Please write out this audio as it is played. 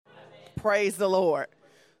Praise the Lord.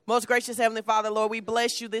 Most gracious Heavenly Father, Lord, we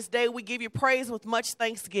bless you this day. We give you praise with much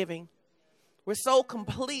thanksgiving. We're so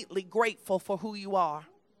completely grateful for who you are.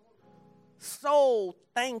 So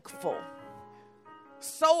thankful.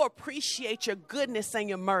 So appreciate your goodness and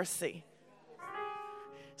your mercy.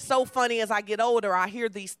 So funny, as I get older, I hear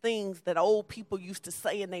these things that old people used to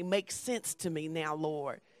say, and they make sense to me now,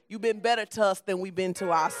 Lord. You've been better to us than we've been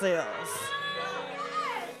to ourselves.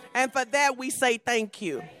 And for that, we say thank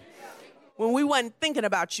you. When we wasn't thinking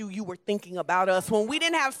about you, you were thinking about us. When we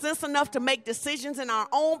didn't have sense enough to make decisions in our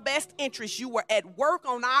own best interest, you were at work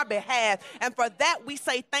on our behalf. And for that, we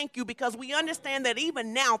say thank you, because we understand that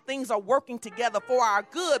even now things are working together for our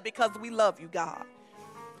good because we love you, God.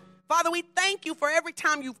 Father, we thank you for every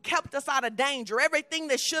time you've kept us out of danger, everything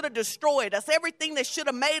that should have destroyed us, everything that should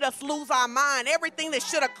have made us lose our mind, everything that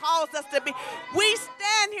should have caused us to be. We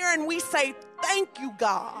stand here and we say thank you,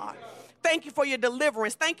 God. Thank you for your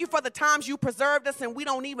deliverance. Thank you for the times you preserved us and we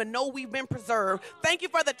don't even know we've been preserved. Thank you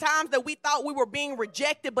for the times that we thought we were being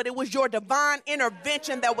rejected, but it was your divine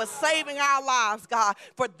intervention that was saving our lives, God.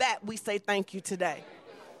 For that, we say thank you today.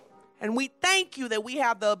 And we thank you that we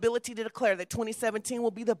have the ability to declare that 2017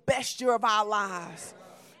 will be the best year of our lives.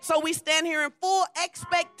 So we stand here in full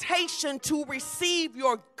expectation to receive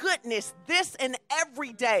your goodness this and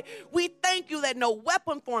every day. We thank you that no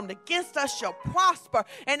weapon formed against us shall prosper,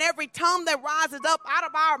 and every tongue that rises up out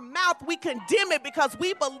of our mouth, we condemn it, because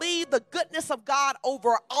we believe the goodness of God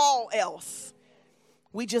over all else.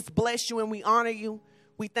 We just bless you and we honor you.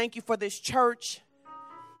 We thank you for this church.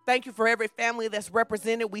 Thank you for every family that's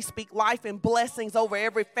represented. We speak life and blessings over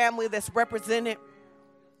every family that's represented.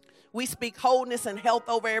 We speak wholeness and health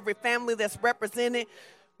over every family that's represented.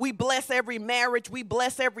 We bless every marriage. We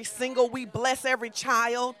bless every single. We bless every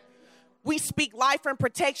child. We speak life and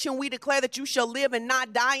protection. We declare that you shall live and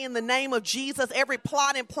not die in the name of Jesus. Every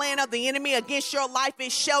plot and plan of the enemy against your life,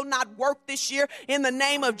 it shall not work this year in the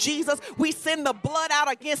name of Jesus. We send the blood out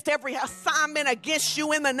against every assignment against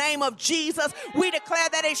you in the name of Jesus. We declare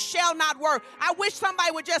that it shall not work. I wish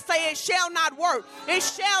somebody would just say it shall not work. It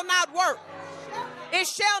shall not work. It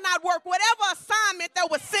shall not work. Whatever assignment that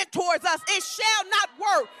was sent towards us, it shall not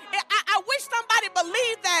work. I wish somebody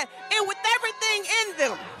believed that, and with everything in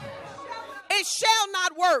them. It shall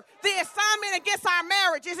not work. The assignment against our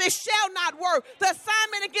marriages, it shall not work. The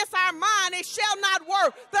assignment against our mind, it shall not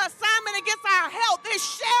work. The assignment against our health, it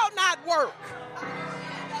shall not work.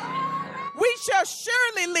 We shall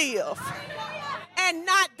surely live and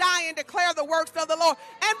not die and declare the works of the Lord.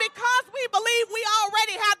 And because we believe we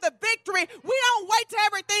already have the victory, we don't wait till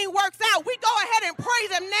everything works out. We go ahead and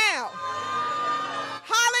praise him now.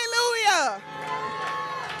 Hallelujah.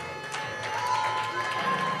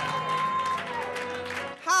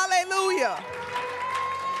 Hallelujah.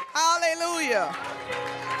 Hallelujah.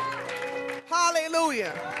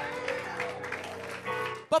 Hallelujah.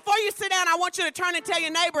 Before you sit down, I want you to turn and tell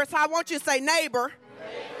your neighbor. So I want you to say neighbor.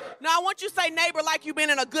 Now I want you to say neighbor like you've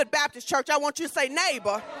been in a good Baptist church. I want you to say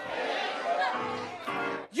neighbor.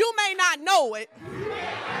 You may not know it,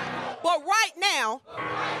 but right now,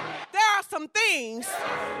 there are some things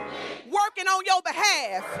working on your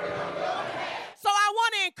behalf. So I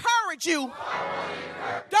want to encourage you,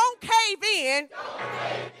 don't cave in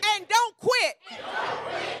and don't quit.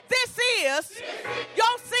 This is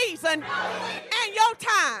your season and your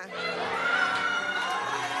time.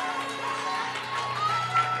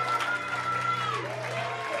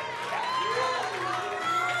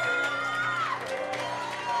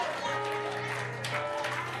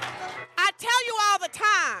 I tell you all the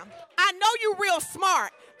time, I know you're real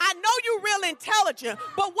smart. I know you're real intelligent,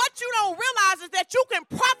 but what you don't realize is that you can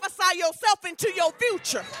prophesy yourself into your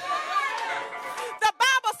future. The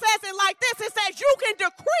Bible says it like this. It says you can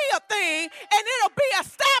decree a thing and it'll be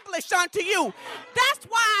established unto you. That's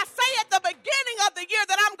why I say at the beginning of the year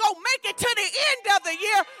that I'm going to make it to the end of the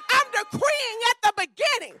year. I'm decreeing at the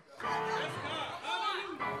beginning.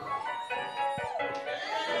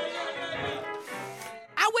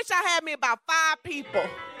 I wish I had me about 5 people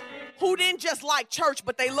who didn't just like church,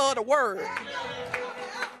 but they love the word.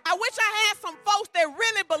 I wish I had some folks that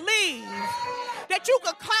really believe that you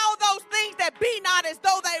could call those things that be not as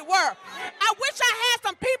though they were. I wish I had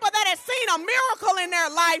some people that had seen a miracle in their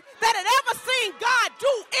life, that had ever seen God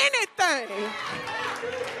do anything.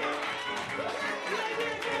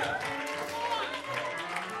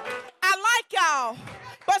 I like y'all.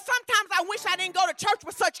 But sometimes I wish I didn't go to church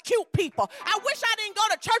with such cute people. I wish I didn't go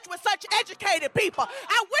to church with such educated people.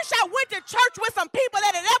 I wish I went to church with some people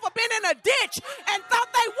that had ever been in a ditch and thought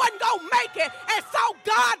they wasn't going to make it and saw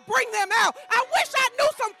God bring them out. I wish I knew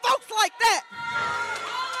some folks like that.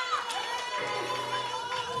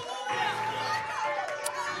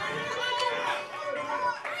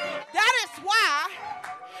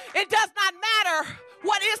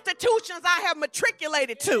 institutions I have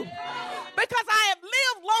matriculated to. Because I have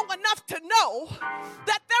lived long enough to know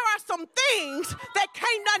that there are some things that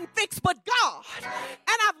can't nothing fix but God.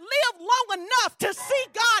 And I've lived long enough to see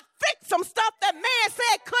God fix some stuff that man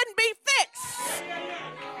said couldn't be fixed.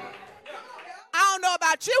 I don't know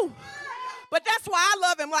about you, but that's why I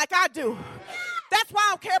love him like I do. That's why I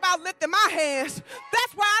don't care about lifting my hands.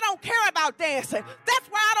 That's why I don't care about dancing. That's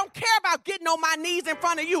why I don't care about getting on my knees in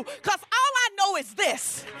front of you. Because all I know is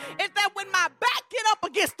this, is that when my back get up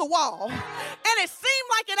against the wall and it seems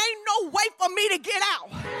like it ain't no way for me to get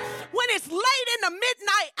out, when it's late in the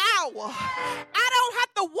midnight hour, I don't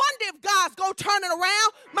have to wonder if God's going to turn it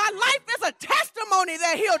around. My life is a testimony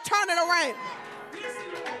that he'll turn it around.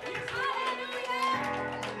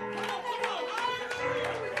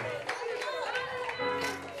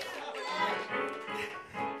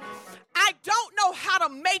 I don't know how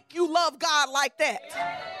to make you love God like that.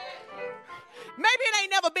 Maybe it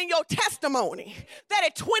ain't never been your testimony that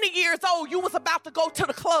at 20 years old you was about to go to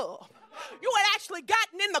the club. You had actually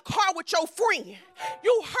gotten in the car with your friend.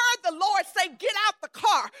 You heard the Lord say, get out the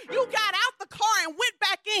car. You got out the car and went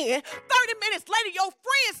back in. 30 minutes later, your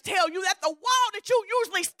friends tell you that the wall that you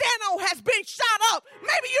usually stand on has been shot up.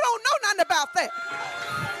 Maybe you don't know nothing about that.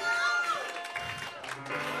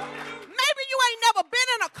 Maybe you ain't never been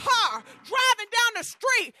in a car driving down the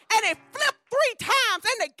street and it flipped 3 times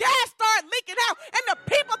and the gas started leaking out and the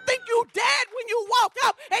people think you dead when you walk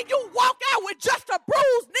up and you walk out with just a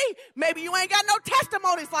bruised knee. Maybe you ain't got no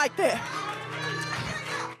testimonies like that.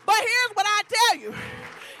 But here's what I tell you.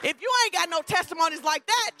 If you ain't got no testimonies like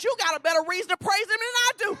that, you got a better reason to praise him than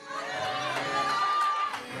I do.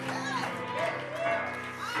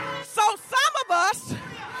 So some of us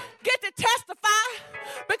get to testify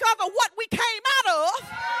because of what we came out of.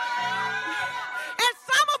 And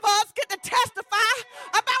some of us get to testify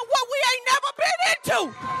about what we ain't never been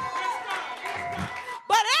into.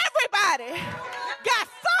 But everybody got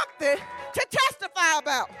something to testify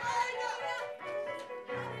about.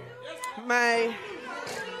 Man.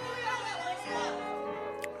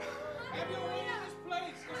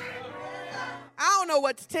 I don't know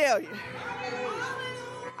what to tell you.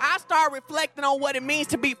 I started reflecting on what it means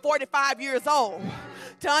to be 45 years old,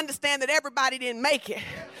 to understand that everybody didn't make it.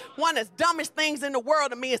 One of the dumbest things in the world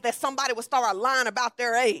to me is that somebody would start lying about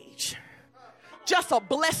their age. Just a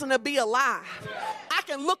blessing to be alive. I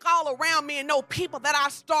can look all around me and know people that I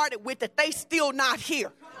started with that they still not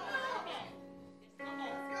here.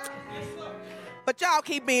 But y'all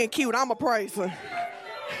keep being cute, I'm a praise her.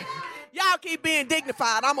 Y'all keep being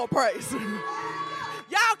dignified, I'm a praise her.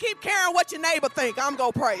 Y'all keep caring what your neighbor think, I'm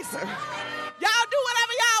gonna praise her. Y'all do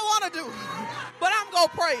whatever y'all want to do, but I'm gonna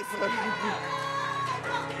praise her.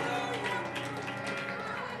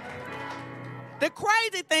 The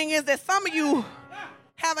crazy thing is that some of you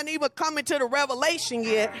haven't even come into the revelation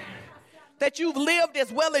yet that you've lived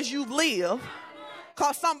as well as you've lived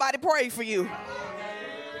because somebody prayed for you.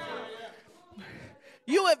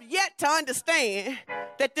 You have yet to understand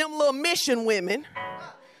that them little mission women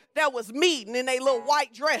that was meeting in their little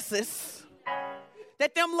white dresses,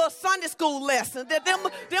 that them little Sunday school lessons, that them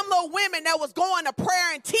little women that was going to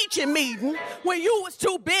prayer and teaching meeting when you was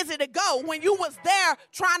too busy to go, when you was there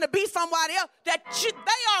trying to be somebody else, that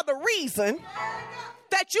they are the reason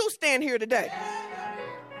that you stand here today.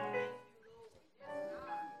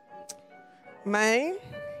 Man.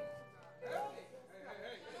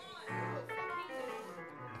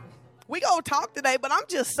 We gonna talk today, but I'm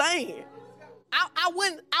just saying, I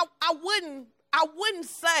wouldn't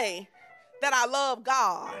say that I love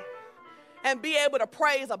God and be able to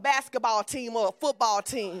praise a basketball team or a football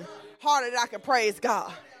team harder than I can praise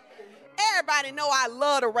God. Everybody know I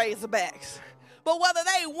love the Razorbacks, but whether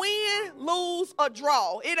they win, lose, or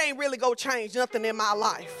draw, it ain't really gonna change nothing in my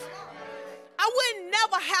life. I would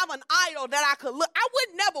never have an idol that I could look. I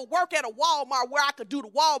would never work at a Walmart where I could do the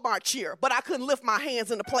Walmart cheer, but I couldn't lift my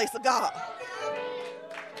hands in the place of God.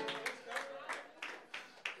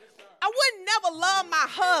 I would never love my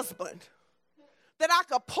husband that I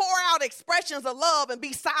could pour out expressions of love and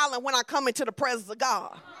be silent when I come into the presence of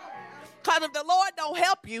God. Because if the Lord don't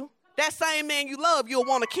help you, that same man you love, you'll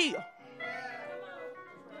want to kill.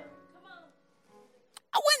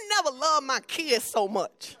 I would never love my kids so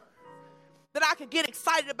much that I could get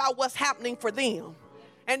excited about what's happening for them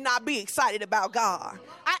and not be excited about God.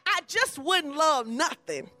 I just wouldn't love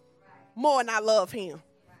nothing more than I love him.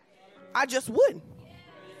 I just wouldn't.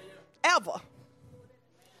 Ever.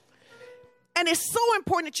 And it's so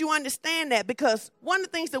important that you understand that, because one of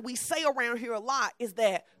the things that we say around here a lot is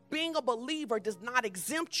that being a believer does not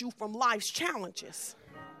exempt you from life's challenges.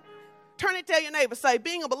 Turn and tell your neighbor, say,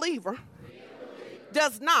 being a believer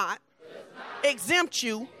does not exempt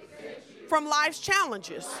you from life's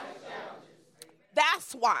challenges.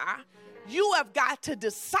 That's why you have got to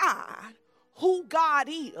decide who God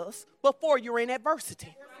is before you're in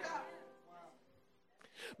adversity.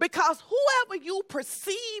 Because whoever you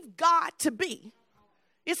perceive God to be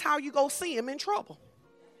is how you go see him in trouble.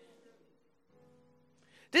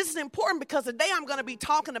 This is important because today I'm going to be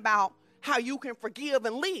talking about how you can forgive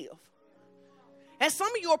and live. And some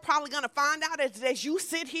of you are probably going to find out as you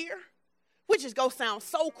sit here, which is going to sound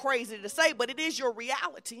so crazy to say, but it is your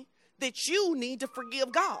reality that you need to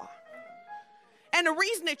forgive God. And the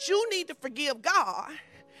reason that you need to forgive God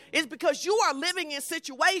is because you are living in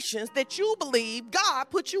situations that you believe God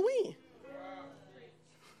put you in.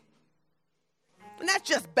 And that's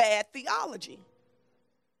just bad theology.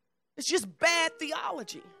 It's just bad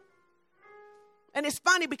theology. And it's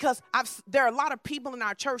funny because there are a lot of people in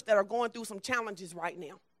our church that are going through some challenges right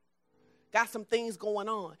now. Got some things going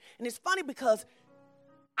on. And it's funny because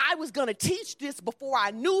I was going to teach this before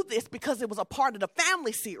I knew this because it was a part of the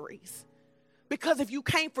family series. Because if you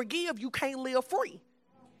can't forgive, you can't live free.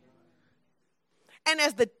 And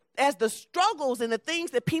as the struggles and the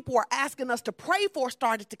things that people were asking us to pray for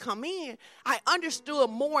started to come in, I understood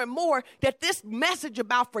more and more that this message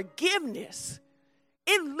about forgiveness,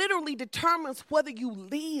 it literally determines whether you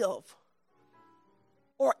live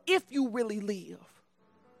or if you really live.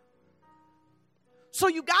 So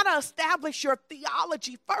you got to establish your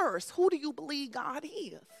theology first. Who do you believe God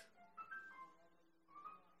is?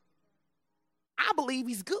 I believe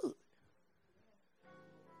he's good.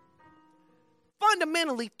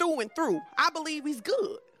 Fundamentally, through and through, I believe he's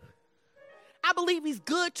good. I believe he's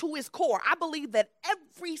good to his core. I believe that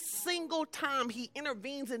every single time he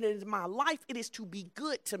intervenes in my life, it is to be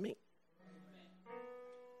good to me.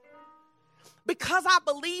 Because I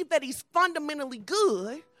believe that he's fundamentally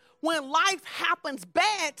good, when life happens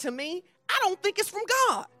bad to me, I don't think it's from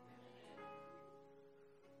God.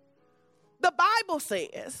 The Bible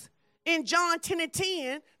says in John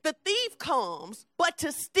 10:10, the thief comes but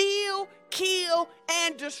to steal, kill,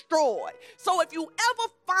 and destroy. So if you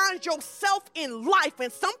ever find yourself in life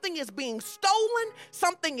and something is being stolen,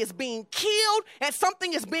 something is being killed, and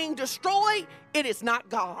something is being destroyed, it is not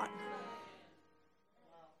God.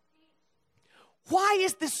 Why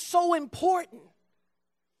is this so important?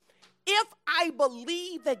 If I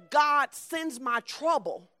believe that God sends my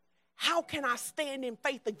trouble, how can I stand in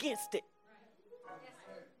faith against it?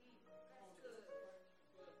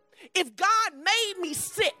 If God made me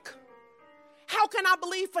sick, how can I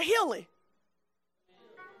believe for healing?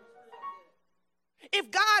 If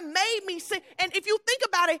God made me sick, and if you think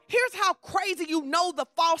about it, here's how crazy you know the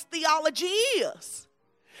false theology is.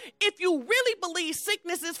 If you really believe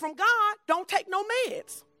sickness is from God, don't take no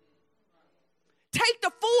meds. Take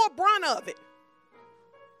the full brunt of it.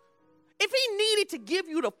 If he needed to give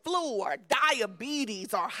you the flu or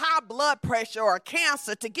diabetes or high blood pressure or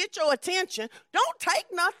cancer to get your attention, don't take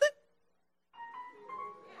nothing.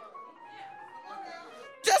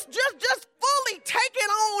 Just fully take it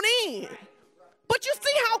on in. But you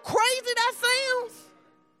see how crazy that sounds?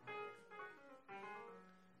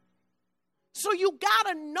 So you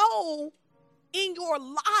gotta know in your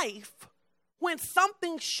life when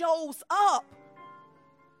something shows up,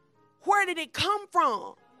 where did it come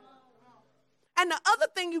from? And the other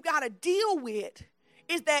thing you got to deal with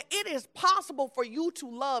is that it is possible for you to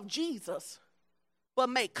love Jesus, but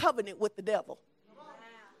make covenant with the devil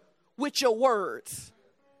with your words.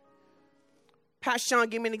 Pastor Sean,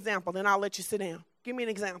 give me an example, then I'll let you sit down. Give me an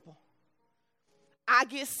example. I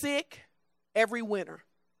get sick every winter.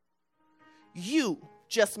 You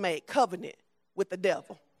just made covenant with the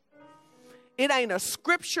devil. It ain't a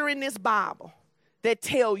scripture in this Bible that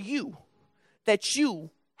tell you that you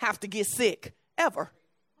have to get sick ever.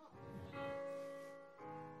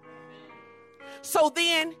 So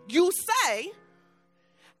then you say,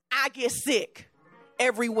 I get sick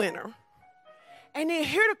every winter. And then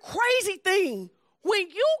hear the crazy thing. When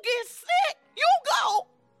you get sick, you go,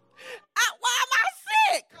 why am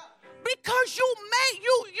I sick? Because you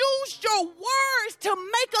used your words to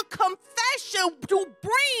make a confession to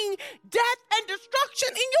bring death and destruction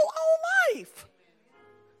in your own life.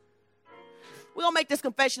 We're going to make this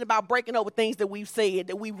confession about breaking over things that we've said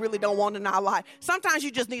that we really don't want in our life. Sometimes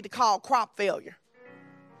you just need to call crop failure.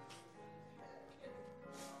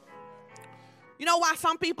 You know why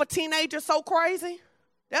some people, teenagers, so crazy?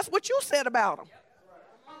 That's what you said about them.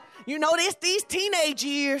 You know, these teenage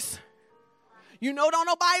years. You know, don't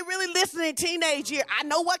nobody really listen in teenage years. I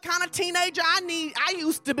know what kind of teenager I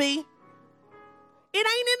used to be. It ain't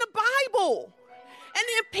in the Bible. And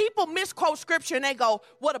then people misquote scripture and they go,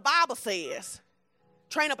 well, the Bible says.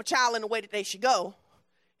 train up a child in the way that they should go,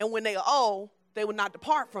 and when they are old, they will not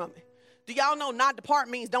depart from it. Do y'all know not depart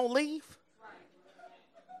means don't leave?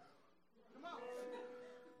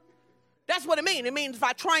 That's what it means. It means if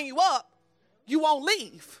I train you up, you won't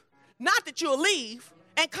leave. Not that you'll leave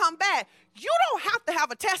and come back. You don't have to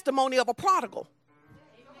have a testimony of a prodigal.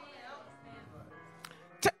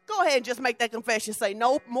 Go ahead and just make that confession. Say,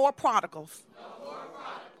 no more prodigals,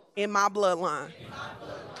 in my bloodline.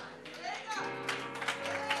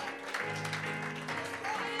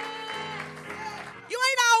 You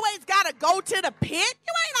ain't always got to go to the pit.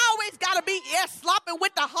 You ain't always got to be slopping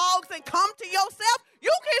with the hogs and come to yourself.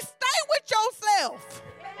 You can stay with yourself.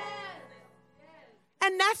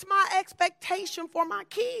 And that's my expectation for my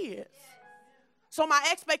kids. So my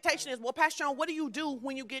expectation is, well, Pastor John, what do you do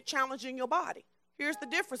when you get challenged in your body? Here's the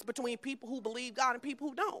difference between people who believe God and people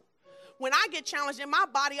who don't. When I get challenged in my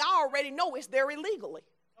body, I already know it's there illegally.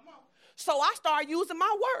 So I start using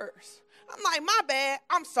my words. I'm like, my bad,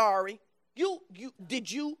 I'm sorry.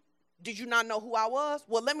 Did you not know who I was?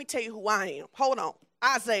 Well, let me tell you who I am. Hold on.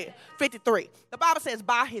 Isaiah 53. The Bible says,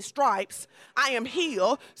 by his stripes, I am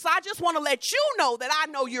healed. So I just want to let you know that I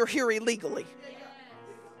know you're here illegally.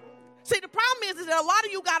 See, the problem is that a lot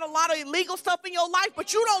of you got a lot of illegal stuff in your life,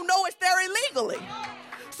 but you don't know it's there illegally.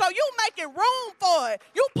 So you making room for it.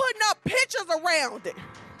 You putting up pictures around it.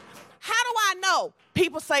 How do I know?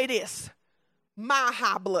 People say this: my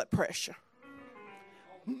high blood pressure,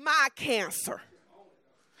 my cancer,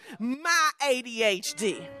 my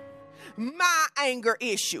ADHD, my anger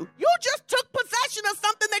issue. You just took possession of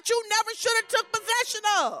something that you never should have took possession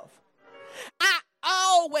of. I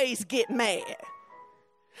always get mad.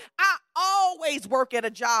 I always work at a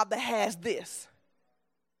job that has this.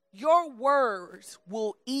 Your words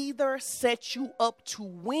will either set you up to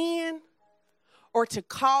win or to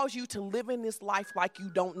cause you to live in this life like you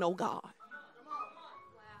don't know God.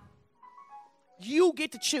 You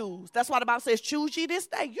get to choose. That's why the Bible says, choose ye this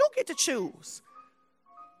day. You get to choose.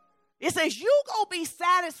 It says you gonna be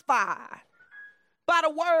satisfied by the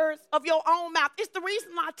words of your own mouth. It's the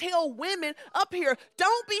reason I tell women up here,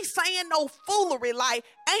 don't be saying no foolery like,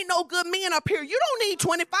 ain't no good men up here. You don't need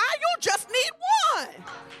 25, you just need one.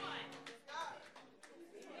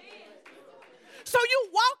 So you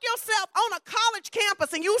walk yourself on a college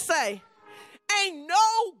campus and you say, ain't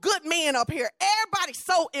no good men up here. Everybody's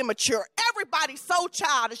so immature. Everybody's so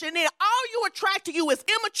childish. And then all you attract to you is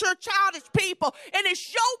immature, childish people. And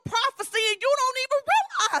it's your prophecy and you don't even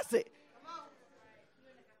realize it.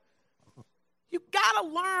 You got to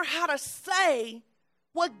learn how to say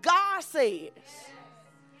what God says.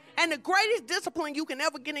 And the greatest discipline you can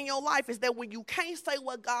ever get in your life is that when you can't say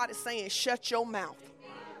what God is saying, shut your mouth.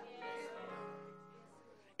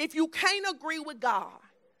 If you can't agree with God,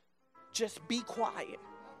 just be quiet.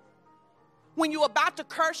 When you're about to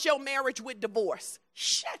curse your marriage with divorce,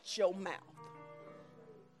 shut your mouth.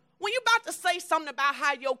 When you're about to say something about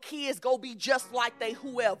how your kids go be just like they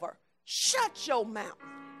whoever, shut your mouth.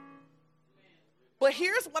 But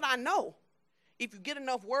here's what I know. If you get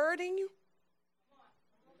enough word in you,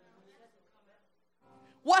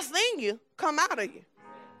 what's in you come out of you.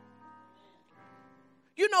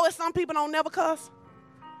 You know that some people don't never cuss?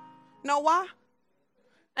 Know why?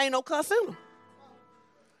 Ain't no cuss in them.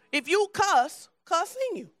 If you cuss, cuss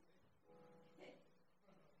in you.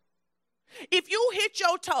 If you hit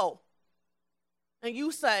your toe and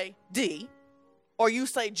you say D or you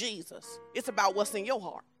say Jesus, it's about what's in your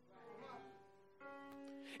heart.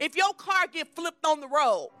 If your car get flipped on the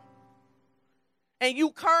road and you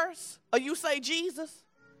curse or you say Jesus,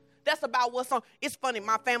 that's about what's on. It's funny,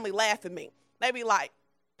 my family laugh at me. They be like,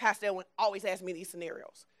 Pastor Edwin always ask me these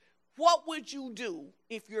scenarios. What would you do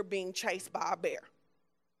if you're being chased by a bear?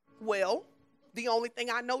 Well, the only thing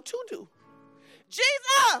I know to do.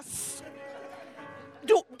 Jesus!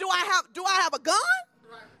 Do I have a gun?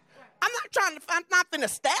 I'm not finna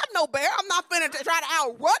stab no bear. I'm not finna try to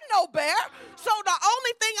outrun no bear. So the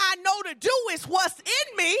only thing I know to do is what's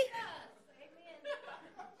in me.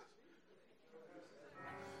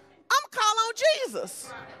 I'm call on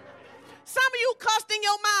Jesus. Some of you cussed in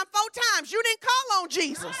your mind 4 times. You didn't call on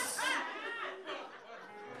Jesus.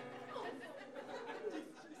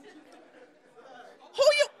 Who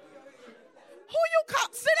you call?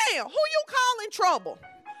 Sit down. Who you call in trouble?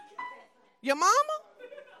 Your mama?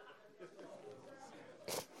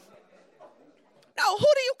 No, who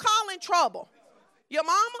do you call in trouble? Your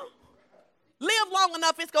mama? Live long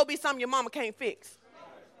enough, it's going to be something your mama can't fix.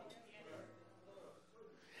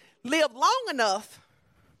 Live long enough,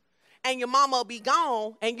 and your mama will be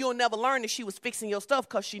gone, and you'll never learn that she was fixing your stuff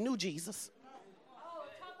because she knew Jesus.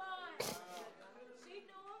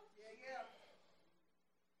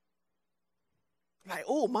 Like,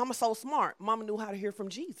 oh, mama's so smart. Mama knew how to hear from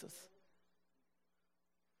Jesus.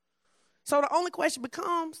 So the only question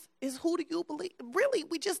becomes is, who do you believe? Really,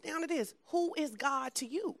 we just down to this. Who is God to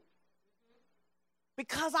you?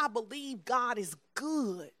 Because I believe God is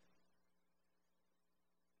good.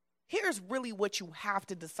 Here's really what you have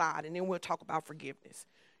to decide, and then we'll talk about forgiveness.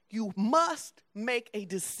 You must make a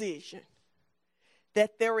decision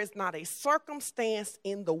that there is not a circumstance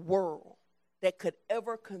in the world that could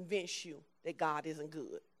ever convince you that God isn't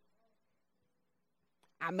good.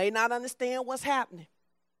 I may not understand what's happening,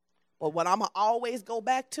 but what I'm going to always go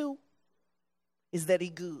back to is that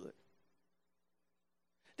He's good.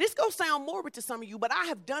 This going to sound morbid to some of you, but I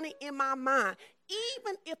have done it in my mind.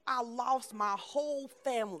 Even if I lost my whole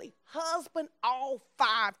family, husband, all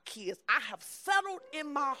 5 kids, I have settled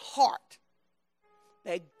in my heart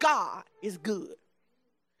that God is good.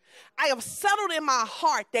 I have settled in my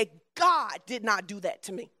heart that God did not do that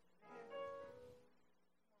to me.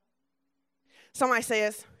 Somebody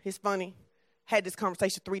says, it's funny, had this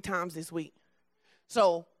conversation 3 times this week.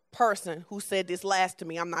 So, person who said this last to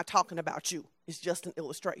me, I'm not talking about you. It's just an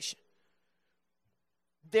illustration.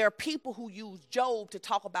 There are people who use Job to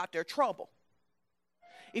talk about their trouble.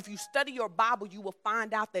 If you study your Bible, you will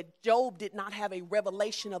find out that Job did not have a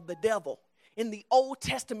revelation of the devil. In the Old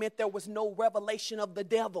Testament, there was no revelation of the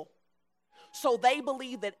devil. So they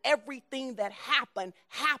believe that everything that happened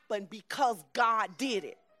because God did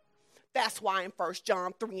it. That's why in 1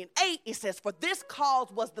 John 3 and 8, it says, for this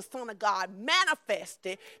cause was the Son of God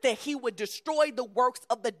manifested, that he would destroy the works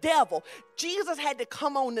of the devil. Jesus had to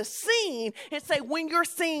come on the scene and say, when you're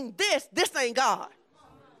seeing this ain't God.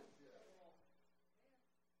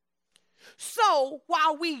 So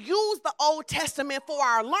while we use the Old Testament for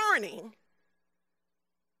our learning,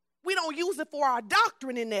 we don't use it for our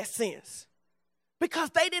doctrine in that sense. Because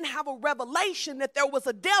they didn't have a revelation that there was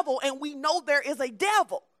a devil, and we know there is a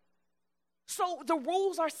devil. So the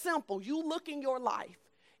rules are simple. You look in your life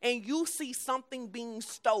and you see something being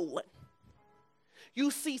stolen.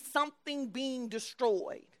 You see something being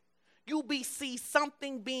destroyed. You see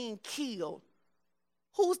something being killed.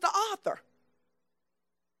 Who's the author?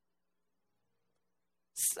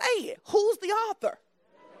 Say it. Who's the author?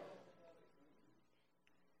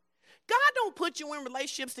 God don't put you in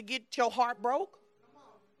relationships to get your heart broke.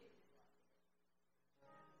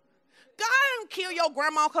 God don't kill your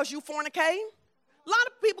grandma because you fornicating. A lot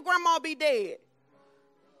of people, grandma be dead.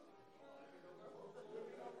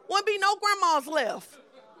 Wouldn't be no grandmas left.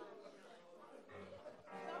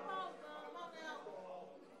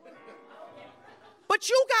 But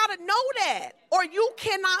you got to know that, or you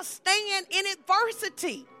cannot stand in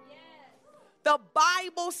adversity. The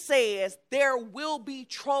Bible says there will be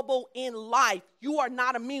trouble in life. You are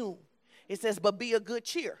not immune. It says, but be of good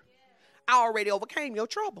cheer. I already overcame your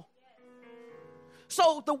trouble.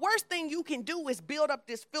 So the worst thing you can do is build up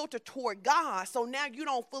this filter toward God. So now you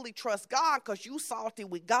don't fully trust God because you salty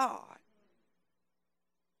with God.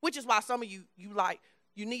 Which is why some of you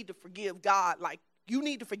need to forgive God. Like, you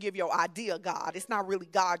need to forgive your idea of God. It's not really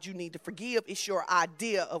God you need to forgive. It's your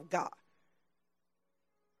idea of God.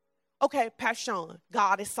 Okay, Pastor Sean,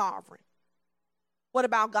 God is sovereign. What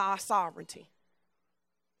about God's sovereignty?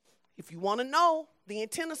 If you want to know the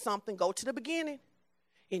intent of something, go to the beginning.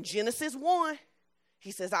 In Genesis 1, he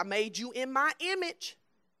says, I made you in my image,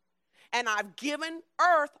 and I've given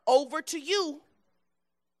earth over to you.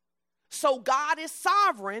 So God is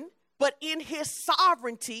sovereign, but in his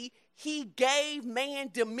sovereignty, he gave man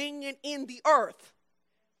dominion in the earth.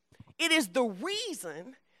 It is the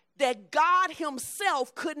reason that God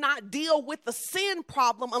himself could not deal with the sin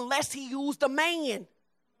problem unless he used a man.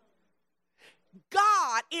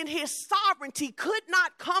 God, in his sovereignty, could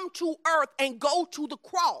not come to earth and go to the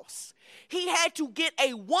cross. He had to get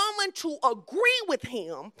a woman to agree with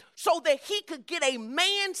him so that he could get a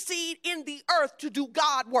man seed in the earth to do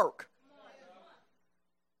God work.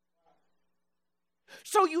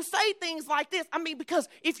 So you say things like this. I mean, because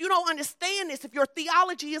if you don't understand this, if your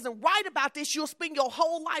theology isn't right about this, you'll spend your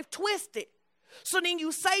whole life twisted. So then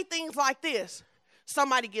you say things like this.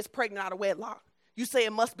 Somebody gets pregnant out of wedlock. You say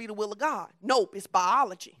it must be the will of God. Nope, it's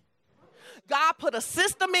biology. God put a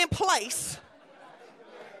system in place.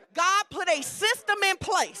 God put a system in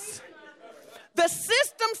place. The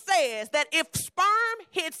system says that if sperm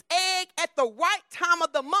hits egg at the right time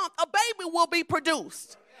of the month, a baby will be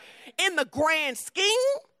produced. In the grand scheme,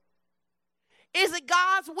 is it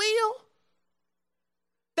God's will?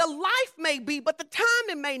 The life may be, but the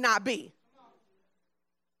timing may not be.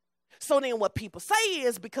 So then what people say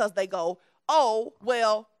is, because they go, oh,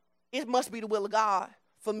 well, it must be the will of God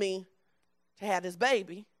for me to have this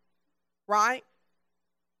baby, right?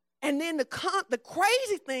 And then the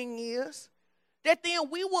crazy thing is that then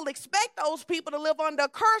we will expect those people to live under a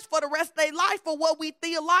curse for the rest of their life for what we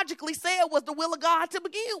theologically said was the will of God to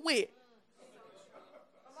begin with.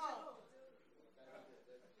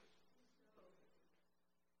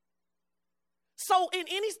 So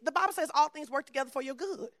the Bible says all things work together for your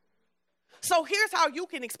good. So here's how you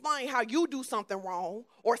can explain how you do something wrong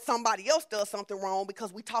or somebody else does something wrong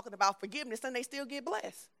because we're talking about forgiveness and they still get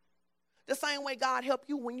blessed. The same way God help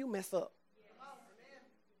you when you mess up.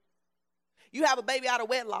 You have a baby out of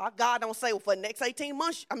wedlock. God don't say, well, for the next 18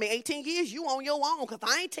 years, you on your own because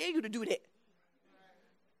I ain't tell you to do that.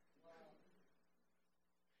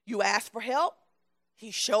 You ask for help,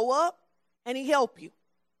 he show up, and he help you.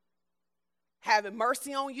 Having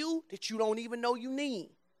mercy on you that you don't even know you need.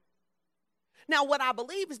 Now, what I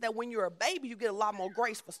believe is that when you're a baby, you get a lot more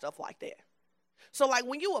grace for stuff like that. So, like,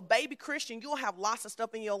 when you're a baby Christian, you'll have lots of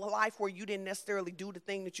stuff in your life where you didn't necessarily do the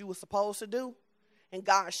thing that you were supposed to do, and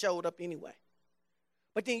God showed up anyway.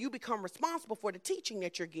 But then you become responsible for the teaching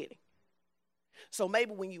that you're getting. So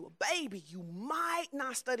maybe when you were a baby, you might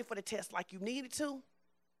not study for the test like you needed to,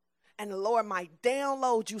 and the Lord might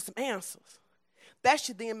download you some answers. That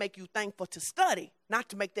should then make you thankful to study, not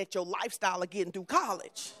to make that your lifestyle of getting through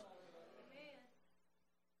college.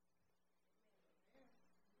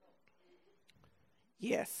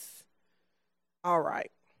 Yes. All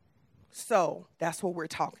right. So that's what we're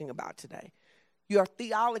talking about today. Your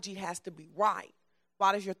theology has to be right.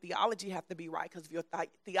 Why does your theology have to be right? Because if your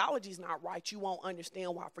theology is not right, you won't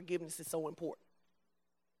understand why forgiveness is so important.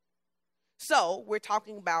 So we're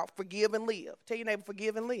talking about forgive and live. Tell your neighbor,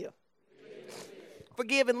 forgive and live.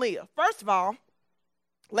 Forgive and live. First of all,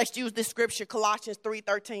 let's use this scripture, Colossians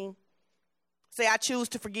 3:13. Say, I choose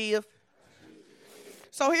to forgive.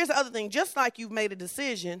 So here's the other thing. Just like you've made a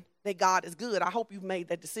decision that God is good, I hope you've made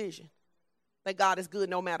that decision that God is good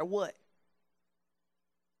no matter what.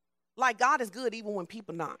 Like God is good even when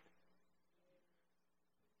people not.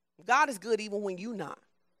 God is good even when you not.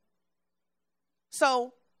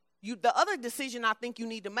 So the other decision I think you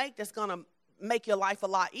need to make that's going to make your life a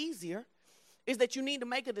lot easier is that you need to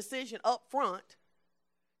make a decision up front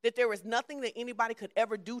that there is nothing that anybody could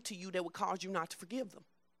ever do to you that would cause you not to forgive them.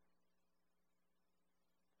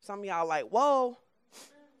 Some of y'all like, whoa,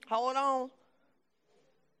 hold on.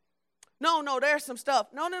 No, there's some stuff.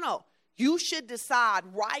 No. You should decide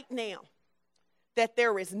right now that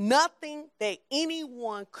there is nothing that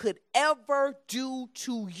anyone could ever do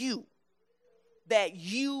to you that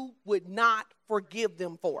you would not forgive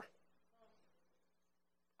them for.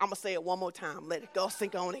 I'm going to say it one more time. Let it go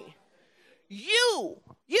sink on in. You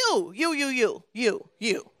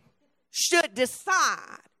should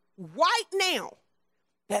decide right now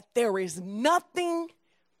that there is nothing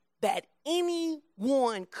that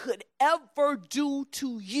anyone could ever do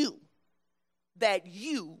to you that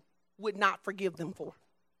you would not forgive them for.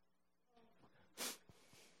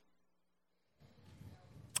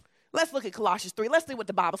 Let's look at Colossians 3. Let's see what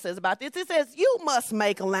the Bible says about this. It says, you must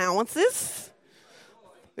make allowances.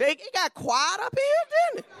 It got quiet up here,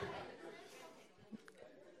 didn't it?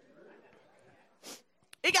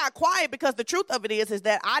 It got quiet because the truth of it is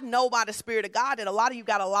that I know by the Spirit of God that a lot of you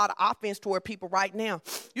got a lot of offense toward people right now.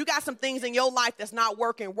 You got some things in your life that's not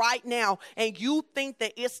working right now, and you think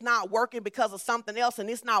that it's not working because of something else, and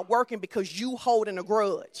it's not working because you holding a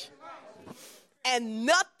grudge. And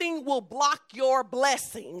nothing will block your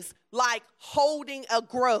blessings like holding a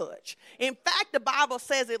grudge. In fact, the Bible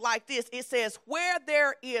says it like this. It says, where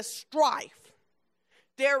there is strife,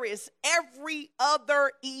 there is every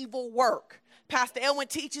other evil work. Pastor Elwin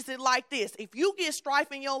teaches it like this. If you get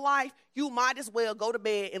strife in your life, you might as well go to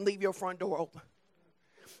bed and leave your front door open.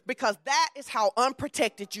 Because that is how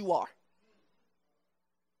unprotected you are.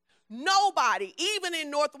 Nobody, even in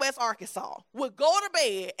Northwest Arkansas, would go to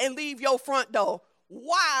bed and leave your front door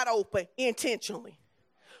wide open intentionally.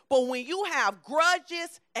 But when you have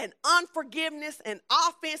grudges and unforgiveness and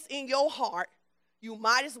offense in your heart, you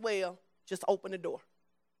might as well just open the door.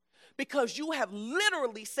 Because you have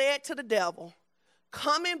literally said to the devil,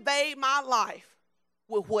 come invade my life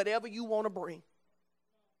with whatever you want to bring.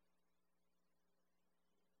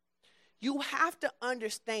 You have to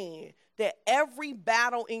understand that every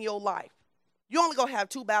battle in your life, you're only going to have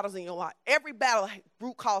two battles in your life. Every battle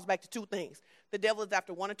root calls back to two things. The devil is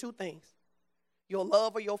after one or two things, your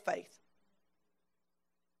love or your faith.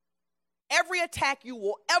 Every attack you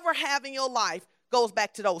will ever have in your life goes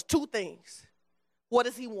back to those two things. What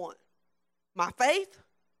does he want? My faith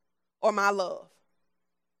or my love?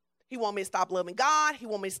 He want me to stop loving God. He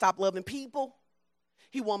want me to stop loving people.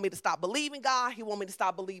 He want me to stop believing God. He want me to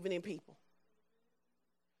stop believing in people.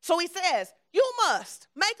 So he says, you must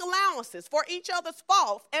make allowances for each other's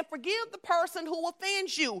faults and forgive the person who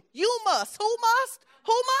offends you. You must. Who must?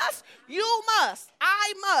 Who must? You must.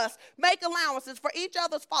 I must make allowances for each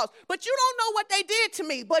other's faults. But you don't know what they did to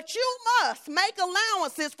me. But you must make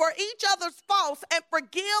allowances for each other's faults and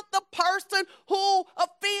forgive the person who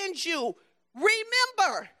offends you.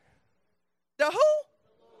 Remember, the who?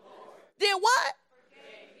 Did what?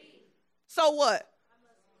 So what?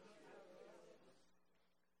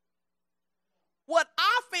 What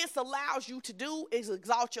offense allows you to do is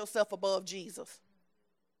exalt yourself above Jesus.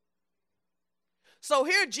 So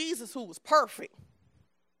here Jesus, who was perfect,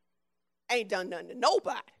 ain't done nothing to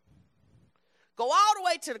nobody. Go all the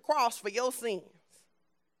way to the cross for your sins.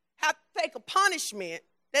 Have to take a punishment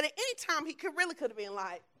that at any time he could have been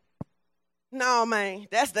like, no, man,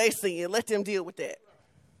 that's their sin. Let them deal with that.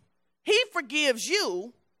 He forgives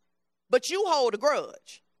you, but you hold a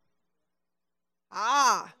grudge.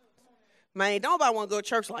 Man, nobody want to go to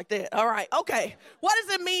church like that. All right, okay. What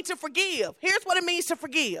does it mean to forgive? Here's what it means to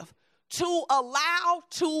forgive. To allow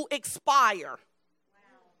to expire.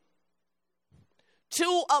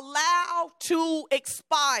 To allow to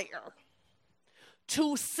expire.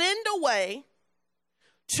 To send away.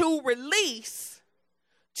 To release.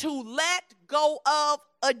 To let go of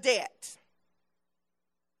a debt.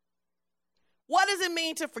 What does it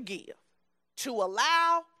mean to forgive? To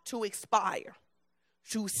allow to expire.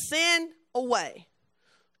 To send away.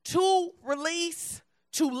 To release.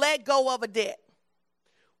 To let go of a debt.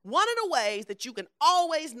 One of the ways that you can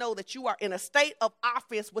always know that you are in a state of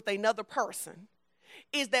offense with another person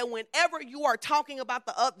is that whenever you are talking about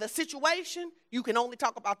the situation, you can only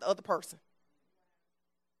talk about the other person.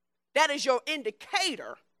 That is your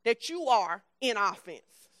indicator that you are in offense.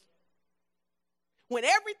 When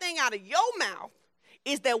everything out of your mouth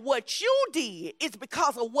is that what you did is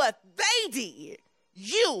because of what they did,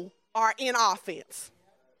 you are in offense.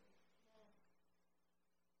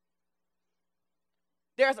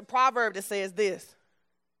 There's a proverb that says this: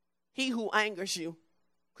 he who angers you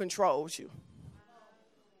controls you.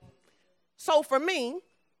 So for me,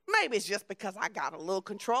 maybe it's just because I got a little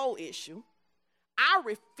control issue. I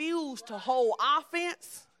refuse to hold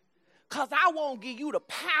offense because I won't give you the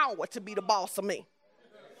power to be the boss of me.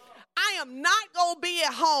 I am not going to be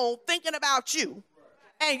at home thinking about you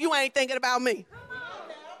and you ain't thinking about me.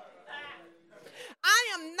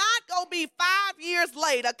 I am not going to be 5 years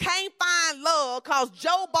later, can't find love because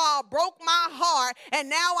Joe Ball broke my heart and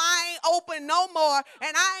now I ain't open no more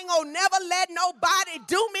and I ain't going to never let nobody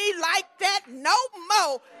do me like that no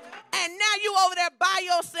more. And now you over there by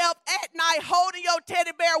yourself at night holding your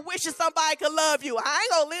teddy bear wishing somebody could love you. I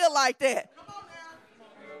ain't going to live like that.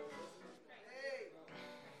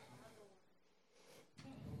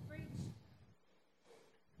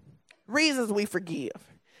 Reasons we forgive.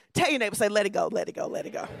 Tell your neighbor, say, let it go, let it go, let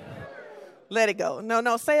it go. Let it go.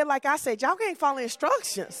 No, say it like I said. Y'all can't follow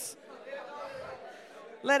instructions.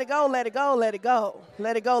 Let it go, let it go, let it go.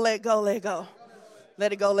 Let it go, let it go, let it go.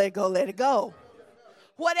 Let it go, let it go, let it go.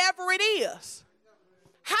 Whatever it is.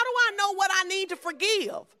 How do I know what I need to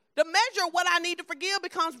forgive? The measure of what I need to forgive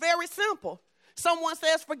becomes very simple. Someone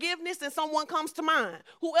says forgiveness and someone comes to mind.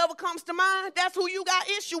 Whoever comes to mind, that's who you got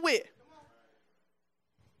issue with.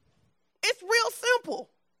 It's real simple.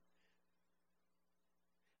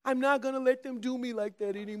 I'm not going to let them do me like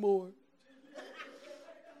that anymore.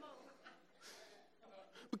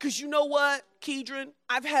 Because you know what, Kedron?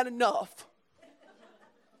 I've had enough.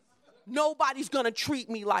 Nobody's going to treat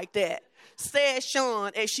me like that, says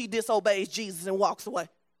Sean as she disobeys Jesus and walks away.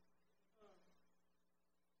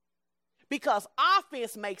 Because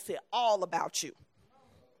offense makes it all about you.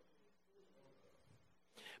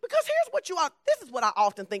 Because here's what this is what I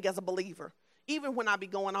often think as a believer. Even when I be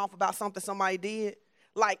going off about something somebody did,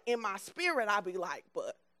 like in my spirit, I be like,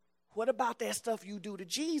 but what about that stuff you do to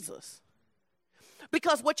Jesus?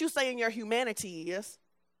 Because what you say in your humanity is,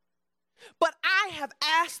 but I have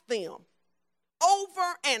asked them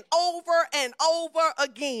over and over and over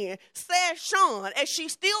again, says Sean, as she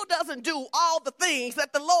still doesn't do all the things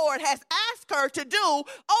that the Lord has asked her to do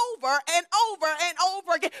over and over and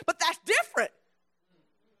over again. But that's different.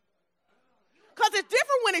 Because it's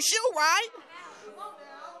different when it's you, right?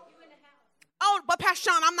 Oh, but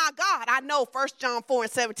Pastor Sean, I'm not God. I know 1 John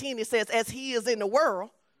 4:17, it says, as he is in the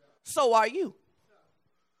world, so are you.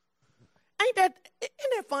 Isn't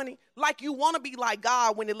that funny? Like you want to be like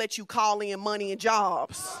God when it lets you call in money and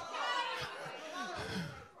jobs.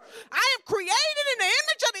 I am created in the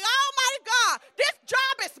image of the Almighty God. This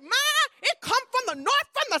job is mine. It comes from the north,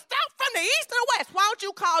 from the south, from the east, and the west. Why don't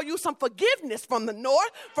you call you some forgiveness from the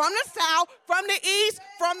north, from the south, from the east,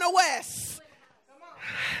 from the west?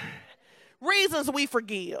 Reasons we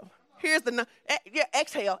forgive. Here's the, yeah,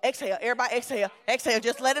 exhale. Everybody exhale.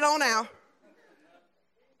 Just let it on out.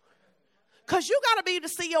 Because you got to be able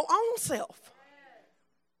to see your own self.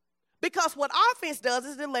 Because what offense does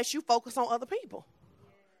is it lets you focus on other people.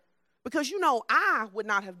 Because you know I would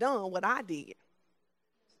not have done what I did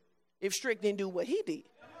if Strick didn't do what he did.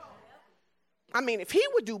 I mean, if he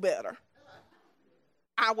would do better,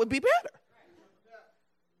 I would be better.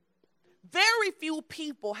 Very few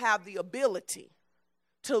people have the ability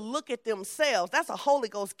to look at themselves. That's a Holy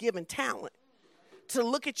Ghost given talent. To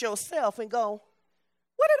look at yourself and go,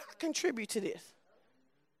 what did I contribute to this?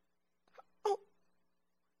 Oh,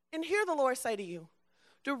 and hear the Lord say to you,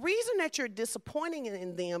 the reason that you're disappointing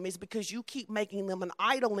in them is because you keep making them an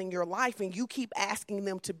idol in your life and you keep asking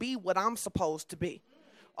them to be what I'm supposed to be.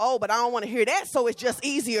 Oh, but I don't want to hear that, so it's just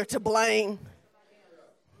easier to blame.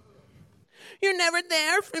 You're never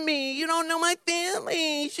there for me. You don't know my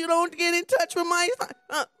feelings. You don't get in touch with my...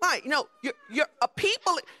 Right, no, you're a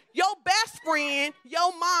people... Your best friend,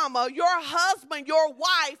 your mama, your husband, your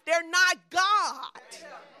wife, they're not God.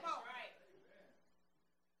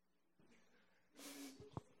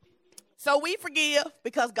 So we forgive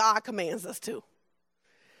because God commands us to.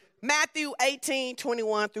 Matthew 18,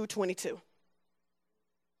 21 through 22.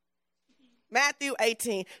 Matthew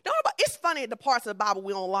 18. It's funny the parts of the Bible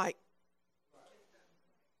we don't like.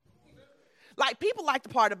 Like people like the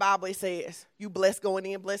part of the Bible it says, you blessed going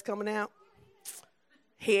in, blessed coming out.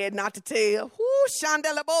 Head not to tail. Whoo,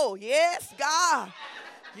 Shandelabo. Yes, God.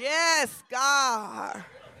 Yes, God.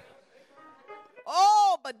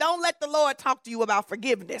 Oh, but don't let the Lord talk to you about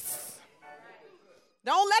forgiveness.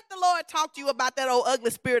 Don't let the Lord talk to you about that old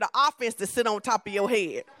ugly spirit of offense that sit on top of your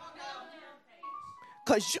head.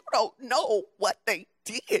 Because you don't know what they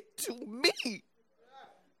did to me.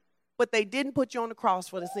 But they didn't put you on the cross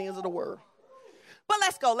for the sins of the world. But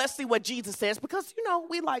let's go. Let's see what Jesus says. Because, you know,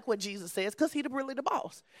 we like what Jesus says because he's really the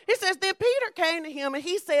boss. He says, then Peter came to him and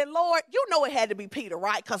he said, Lord, you know it had to be Peter,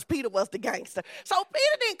 right? Because Peter was the gangster. So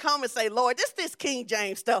Peter didn't come and say, Lord, this King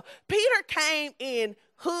James stuff. Peter came in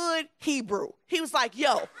hood Hebrew. He was like,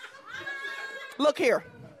 yo, look here.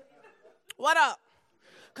 What up?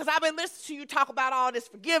 Because I've been listening to you talk about all this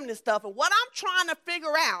forgiveness stuff. And what I'm trying to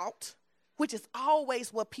figure out, which is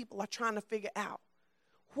always what people are trying to figure out,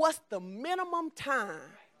 what's the minimum time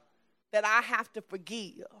that I have to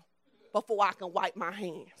forgive before I can wipe my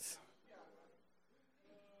hands?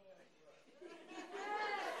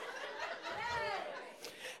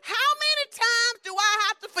 How many times do I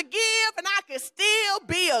have to forgive and I can still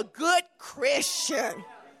be a good Christian?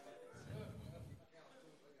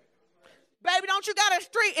 Baby, don't you got a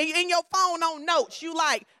streak in your phone on notes? You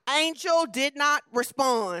like, Angel did not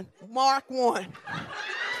respond. Mark 1.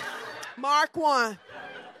 Mark 1.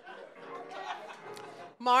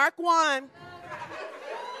 Mark 1.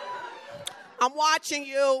 I'm watching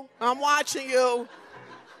you. I'm watching you.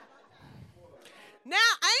 Now,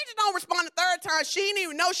 Angel don't respond the third time. She didn't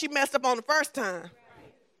even know she messed up on the first time.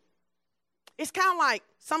 It's kind of like,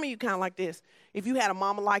 some of you kind of like this. If you had a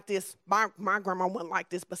mama like this, my grandma wasn't like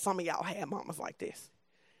this, but some of y'all had mamas like this.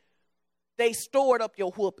 They stored up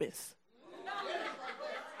your whoopings.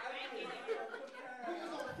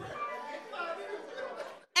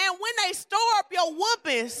 And when they store up your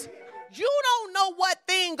whoopings, you don't know what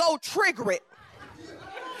thing go trigger it.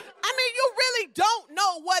 I mean, you really don't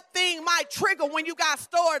know what thing might trigger when you got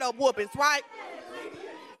stored up whoopings, right?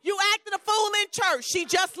 You acted a fool in church. She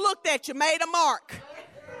just looked at you, made a mark.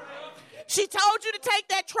 She told you to take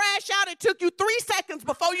that trash out. It took you 3 seconds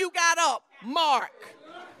before you got up. Mark.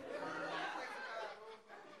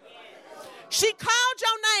 She called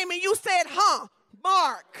your name and you said, huh,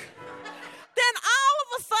 Mark. Then all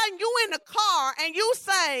of a sudden you in the car and you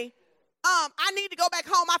say, I need to go back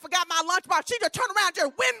home. I forgot my lunchbox. She just turn around and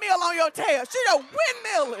just windmill on your tail. She just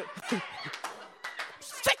windmilling.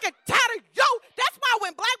 Sick and tired of yo. That's why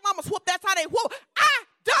when black mamas whoop, that's how they whoop. I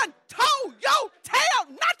done told your tail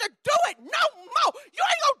not to do it no more. You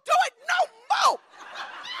ain't gonna do it no more.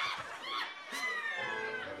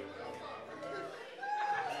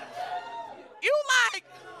 You like,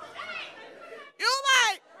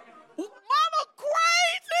 mama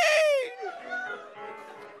crazy.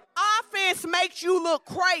 Offense makes you look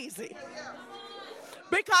crazy.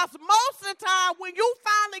 Because most of the time when you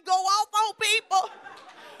finally go off on people,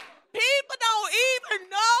 people don't even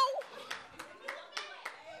know.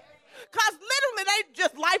 Because literally they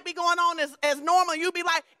just life be going on as normal. You be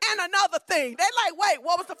like, and another thing. They like, wait,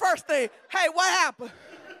 what was the first thing? Hey, what happened?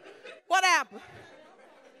 What happened?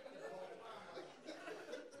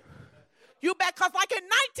 You bet, because like in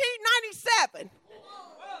 1997,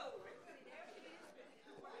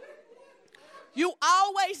 You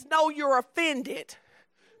always know you're offended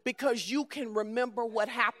because you can remember what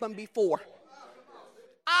happened before.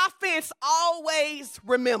 Offense always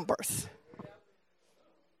remembers.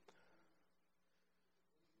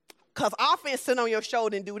 Because offense sit on your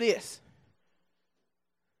shoulder and do this.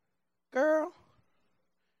 Girl,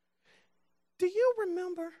 do you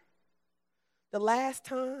remember the last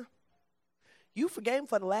time? You forgave him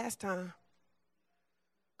for the last time.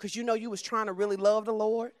 Because you know you was trying to really love the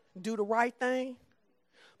Lord, do the right thing.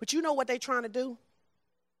 But you know what they trying to do?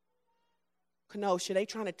 Kenosha, they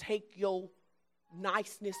trying to take your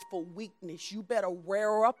niceness for weakness. You better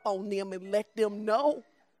rear up on them and let them know.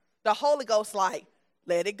 The Holy Ghost like,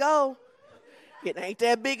 let it go. It ain't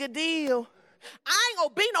that big a deal. I ain't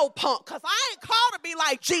gonna be no punk because I ain't called to be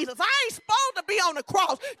like Jesus. I ain't supposed to be on the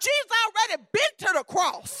cross. Jesus already been to the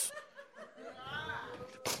cross.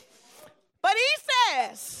 But he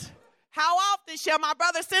says, how often shall my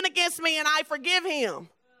brother sin against me and I forgive him?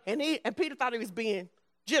 And Peter thought he was being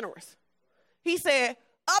generous. He said,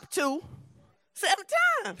 up to 7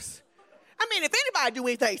 times. I mean, if anybody do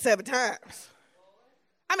anything 7 times.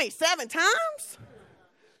 7 times?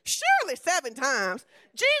 Surely 7 times.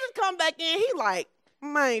 Jesus come back in, he like,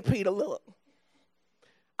 man, Peter, look.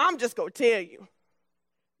 I'm just going to tell you.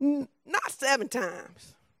 Not 7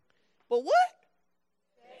 times. But what?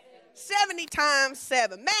 70 times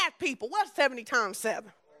 7. Math people, what's 70 times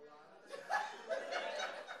 7?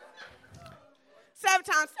 7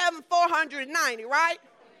 times 7, 490, right?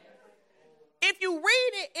 If you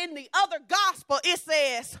read it in the other gospel, it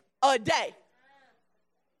says a day.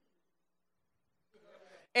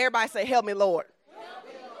 Everybody say, help me, Lord. Help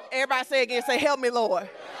me, Lord. Everybody say again, say, help me, Lord.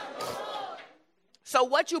 Help me, Lord. So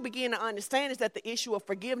what you begin to understand is that the issue of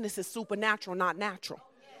forgiveness is supernatural, not natural.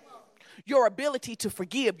 Your ability to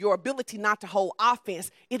forgive, your ability not to hold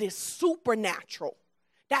offense, it is supernatural.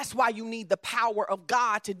 That's why you need the power of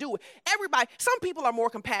God to do it. Everybody, some people are more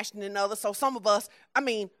compassionate than others. So some of us,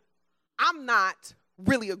 I'm not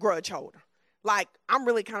really a grudge holder. Like, I'm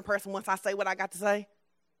really the kind of person, once I say what I got to say,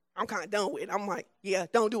 I'm kind of done with it. I'm like, yeah,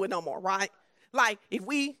 don't do it no more, right? Like, if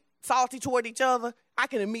we salty toward each other, I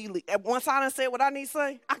can immediately, once I done said what I need to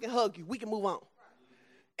say, I can hug you. We can move on.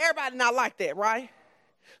 Everybody not like that, right?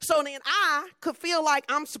 So then I could feel like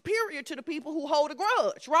I'm superior to the people who hold a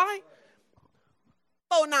grudge, right?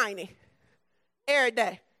 490 every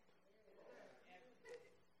day.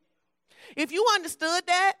 If you understood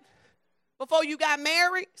that before you got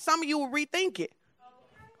married, some of you will rethink it.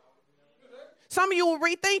 Some of you will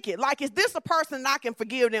rethink it. Like, is this a person that I can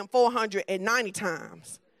forgive them 490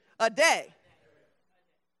 times a day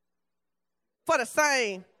for the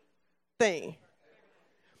same thing?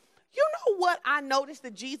 You know what I noticed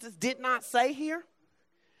that Jesus did not say here?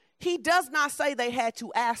 He does not say they had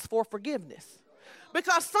to ask for forgiveness.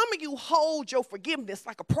 Because some of you hold your forgiveness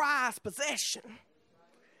like a prized possession.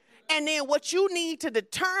 And then what you need to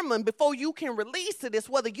determine before you can release it is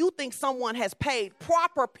whether you think someone has paid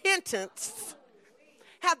proper penance.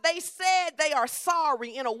 Have they said they are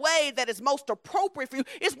sorry in a way that is most appropriate for you?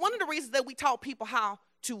 It's one of the reasons that we taught people how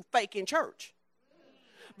to fake in church.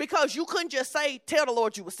 Because you couldn't just say, tell the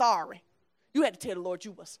Lord you were sorry. You had to tell the Lord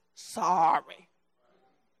you was sorry.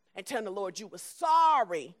 And telling the Lord you were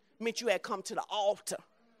sorry meant you had come to the altar.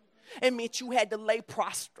 It meant you had to lay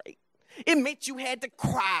prostrate. It meant you had to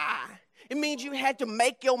cry. It means you had to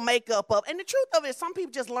make your makeup up. And the truth of it is some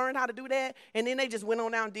people just learned how to do that, and then they just went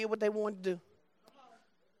on down and did what they wanted to do.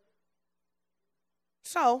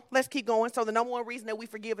 So let's keep going. So the number one reason that we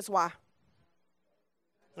forgive is why?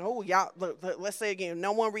 Oh, y'all, look, let's say again.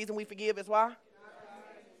 Number one reason we forgive is why?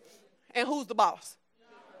 And who's the boss?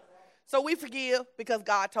 So we forgive because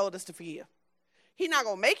God told us to forgive. He's not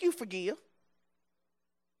going to make you forgive,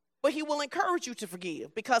 but he will encourage you to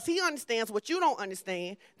forgive because he understands what you don't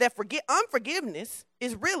understand, that unforgiveness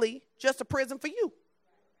is really just a prison for you.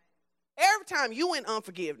 Every time you in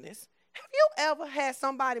unforgiveness, have you ever had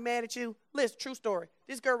somebody mad at you? Listen, true story.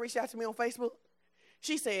 This girl reached out to me on Facebook.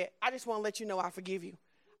 She said, I just want to let you know I forgive you.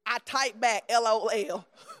 I typed back LOL.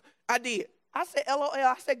 I did. I said LOL.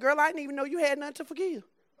 I said, girl, I didn't even know you had nothing to forgive.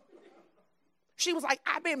 She was like,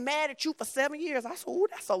 I've been mad at you for 7 years. I said, oh,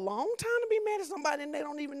 that's a long time to be mad at somebody and they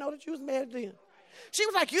don't even know that you was mad at them. She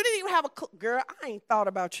was like, you didn't even have a clue. Girl, I ain't thought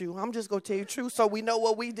about you. I'm just going to tell you the truth so we know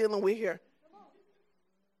what we dealing with here.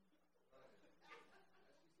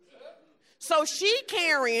 So she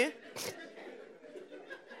carrying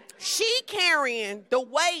the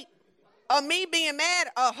weight of me being mad,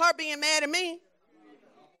 her being mad at me,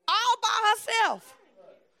 all by herself.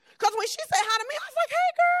 Because when she said hi to me, I was like,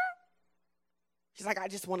 hey, girl. She's like, I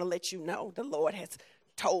just want to let you know the Lord has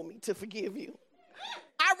told me to forgive you.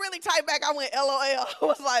 I really typed back. I went LOL. I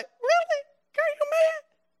was like, really? Girl, you mad?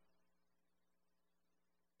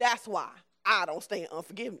 That's why I don't stand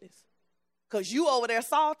unforgiveness. Because you over there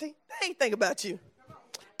salty. They ain't thinking about you.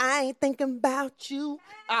 I ain't thinking about you.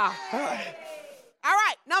 All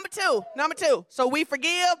right, number two. So we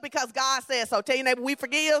forgive because God said so. Tell your neighbor, we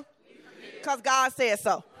forgive because God said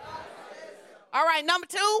so. All right, number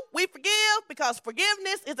two, we forgive because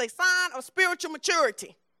forgiveness is a sign of spiritual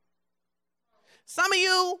maturity. Some of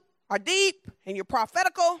you are deep and you're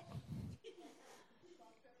prophetical,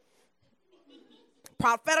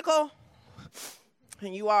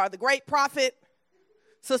 and you are the great prophet,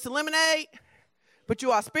 Sister Lemonade, but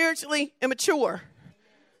you are spiritually immature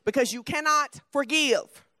because you cannot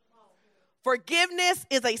forgive. Forgiveness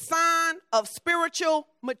is a sign of spiritual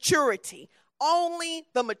maturity. Only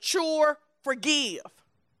the mature forgive.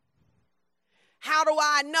 How do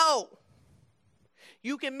I know?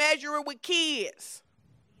 You can measure it with kids.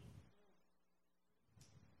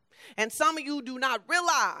 And some of you do not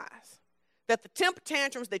realize that the temper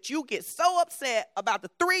tantrums that you get so upset about the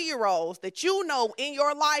 3-year-olds that you know in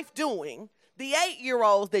your life doing, the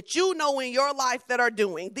 8-year-olds that you know in your life that are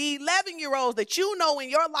doing, the 11-year-olds that you know in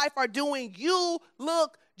your life are doing, you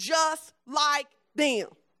look just like them.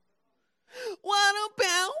 What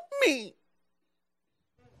about me?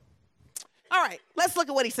 All right, let's look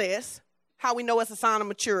at what he says, how we know it's a sign of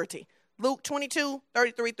maturity. Luke 22,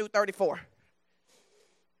 33 through 34.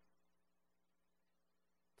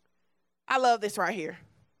 I love this right here.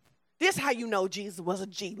 This is how you know Jesus was a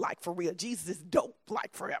G, like for real. Jesus is dope,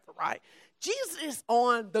 like forever, right? Jesus is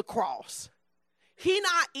on the cross. He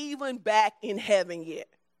not even back in heaven yet.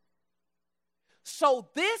 So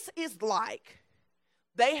this is like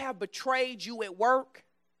they have betrayed you at work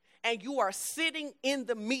and you are sitting in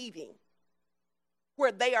the meeting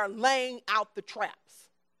where they are laying out the traps.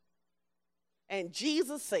 And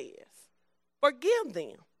Jesus says, forgive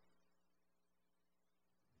them.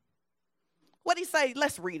 What did he say?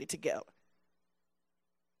 Let's read it together.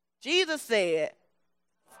 Jesus said,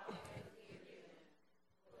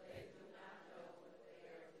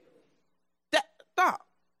 stop.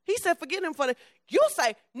 He said, forgive them for the, you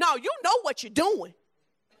say, no, you know what you're doing.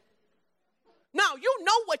 No, you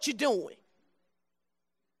know what you're doing.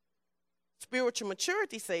 Spiritual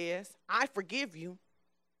maturity says, I forgive you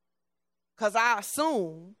because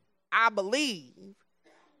I believe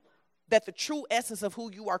that the true essence of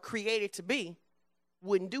who you are created to be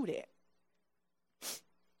wouldn't do that.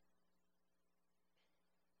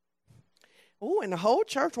 Oh, and the whole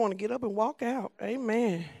church want to get up and walk out.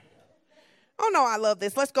 Amen. Oh, no, I love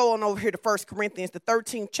this. Let's go on over here to 1 Corinthians, the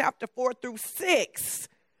 13th chapter, 4 through 6.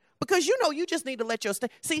 Because, you know, you just need to let your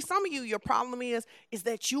see, some of you, your problem is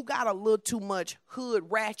that you got a little too much hood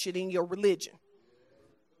ratchet in your religion.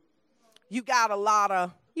 You got a lot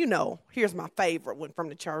of, you know, here's my favorite one from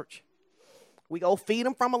the church. We go feed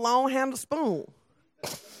them from a long-handled spoon.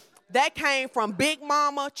 That came from Big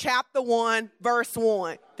Mama, chapter 1, verse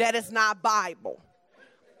 1. That is not Bible.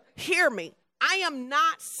 Hear me. I am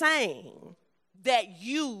not saying that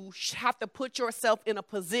you have to put yourself in a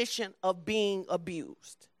position of being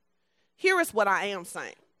abused. Here is what I am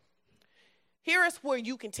saying. Here is where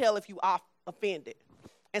you can tell if you are offended.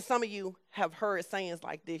 And some of you have heard sayings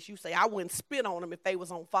like this. You say, I wouldn't spit on them if they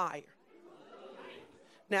was on fire.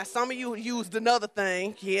 Now, some of you used another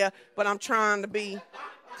thing, yeah, but I'm trying to be,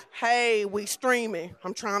 hey, we streaming.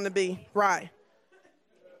 I'm trying to be right.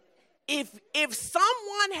 If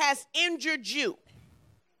someone has injured you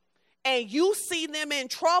and you see them in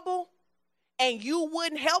trouble and you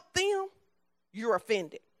wouldn't help them, you're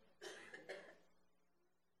offended.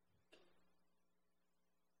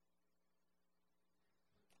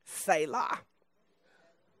 Selah.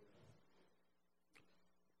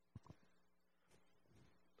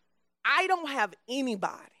 I don't have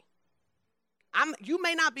anybody. You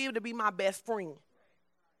may not be able to be my best friend.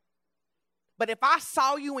 But if I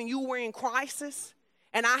saw you and you were in crisis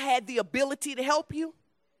and I had the ability to help you,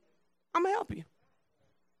 I'm going to help you.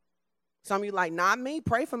 Some of you like, not me,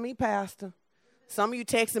 pray for me, Pastor. Some of you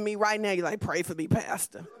texting me right now, you're like, pray for me,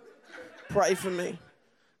 Pastor. Pray for me.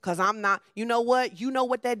 Because I'm not, you know what? You know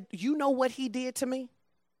what he did to me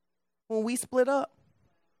when we split up?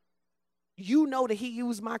 You know that he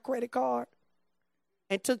used my credit card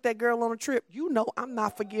and took that girl on a trip. You know I'm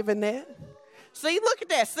not forgiving that. See, look at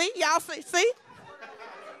that. See, y'all see? See?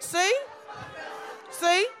 See?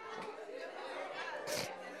 See?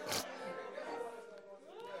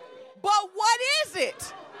 But what is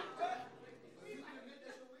it?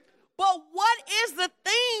 But what is the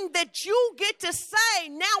thing that you get to say,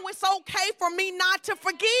 now it's okay for me not to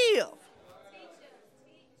forgive?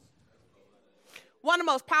 One of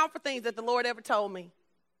the most powerful things that the Lord ever told me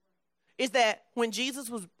is that when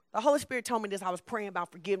the Holy Spirit told me this, I was praying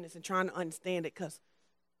about forgiveness and trying to understand it because,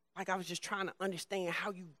 like, I was just trying to understand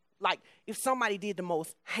how you, like, if somebody did the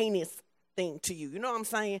most heinous thing to you, you know what I'm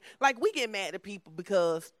saying? Like, we get mad at people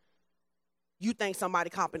because you think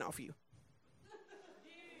somebody copying off you.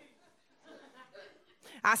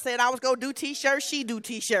 I said I was going to do T-shirts, she do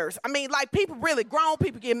T-shirts. I mean, like, people really, grown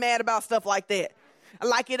people get mad about stuff like that.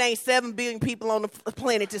 Like it ain't 7 billion people on the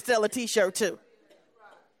planet to sell a T-shirt to.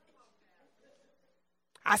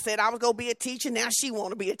 I said I was going to be a teacher, now she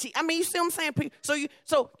want to be a teacher. I mean, you see what I'm saying?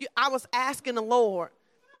 I was asking the Lord,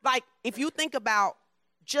 like, if you think about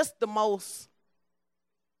just the most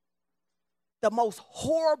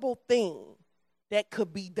horrible thing that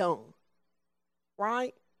could be done,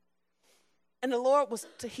 right? And the Lord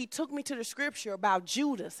he took me to the scripture about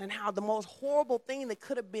Judas and how the most horrible thing that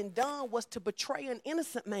could have been done was to betray an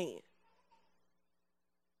innocent man.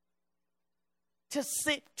 To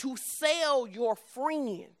sell your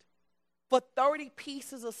friend for 30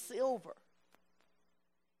 pieces of silver.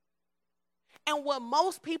 And what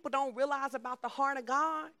most people don't realize about the heart of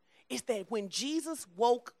God is that when Jesus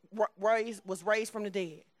was raised from the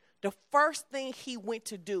dead, the first thing he went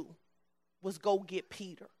to do was go get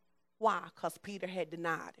Peter. Why? Because Peter had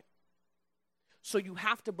denied him. So you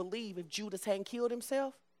have to believe if Judas hadn't killed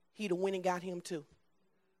himself, he'd have went and got him too.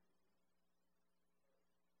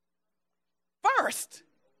 First.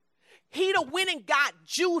 He'd have went and got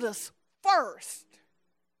Judas first.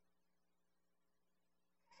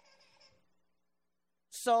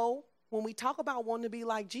 So when we talk about wanting to be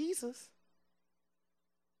like Jesus,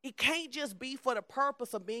 it can't just be for the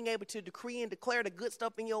purpose of being able to decree and declare the good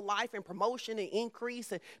stuff in your life and promotion and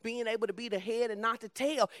increase and being able to be the head and not the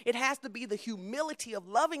tail. It has to be the humility of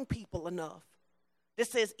loving people enough that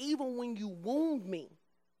says, even when you wound me.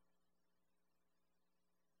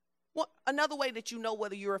 Well, another way that you know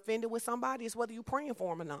whether you're offended with somebody is whether you're praying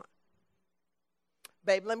for them or not.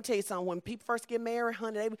 Baby, let me tell you something. When people first get married,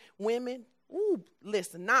 honey, women,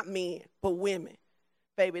 listen, not men, but women.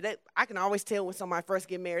 Baby, I can always tell when somebody first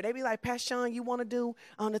get married. They be like, Pastor Sean, you want to do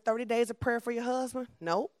the 30 days of prayer for your husband?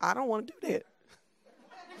 No, I don't want to do that.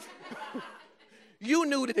 You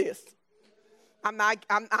new to this. I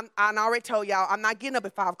already told y'all, I'm not getting up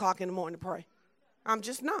at 5 o'clock in the morning to pray. I'm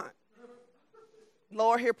just not.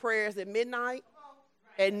 Lord, hear prayers at midnight,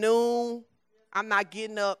 at noon. I'm not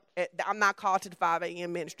getting up. I'm not called to the 5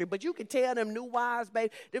 a.m. ministry. But you can tell them new wives, baby,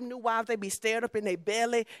 they be stared up in their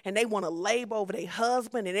belly, and they want to labor over their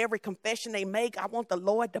husband, and every confession they make, I want the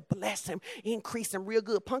Lord to bless him, increase him real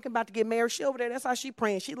good. Pumpkin about to get married. She over there, that's how she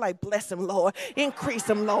praying. She like, bless him, Lord. Increase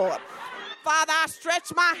him, Lord. Father, I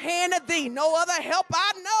stretch my hand to thee. No other help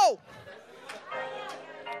I know.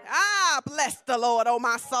 Bless the Lord, oh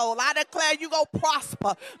my soul. I declare you go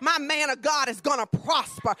prosper. My man of God is going to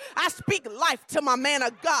prosper. I speak life to my man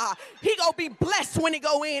of God. He going to be blessed when he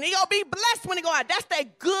go in. He going to be blessed when he go out. That's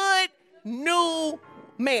that good new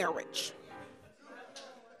marriage.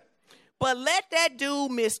 But let that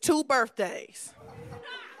dude miss 2 birthdays.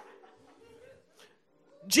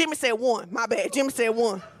 Jimmy said 1. My bad. Jimmy said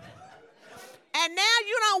 1. And now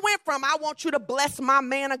you done went from, I want you to bless my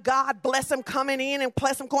man of God, bless him coming in and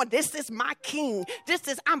bless him going, this is my king.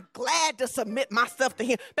 I'm glad to submit myself to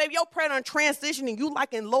him. Baby, your prayer done transition and you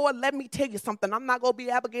like, and Lord, let me tell you something. I'm not going to be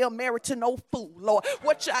Abigail married to no fool, Lord.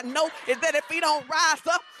 What I know is that if he don't rise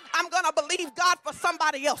up, I'm going to believe God for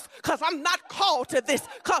somebody else because I'm not called to this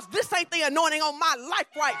because this ain't the anointing on my life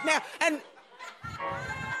right now. And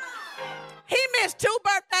he missed 2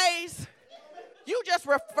 birthdays. You just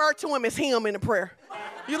refer to him as him in the prayer.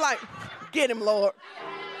 You like, get him, Lord.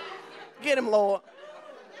 Get him, Lord.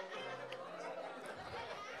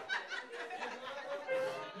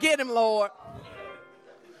 Get him, Lord.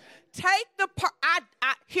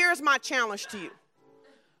 Here's my challenge to you.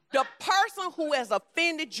 The person who has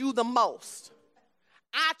offended you the most,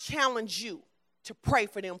 I challenge you to pray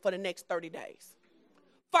for them for the next 30 days.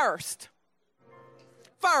 First.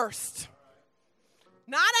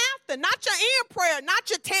 Not after, not your end prayer, not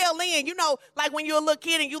your tail end. You know, like when you're a little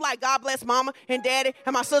kid and you like, God bless mama and daddy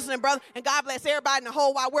and my sister and brother, and God bless everybody in the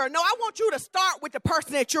whole wide world. No, I want you to start with the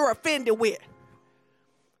person that you're offended with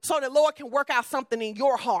so the Lord can work out something in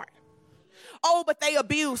your heart. Oh, but they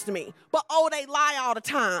abused me. But oh, they lie all the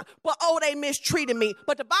time. But oh, they mistreated me.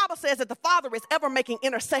 But the Bible says that the Father is ever making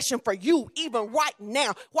intercession for you, even right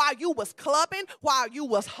now. While you was clubbing, while you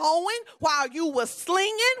was hoeing, while you was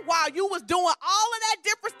slinging, while you was doing all of that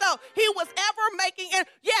different stuff, he was ever making,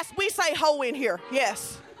 yes, we say hoe in here.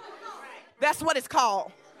 Yes. That's what it's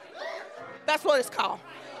called. That's what it's called.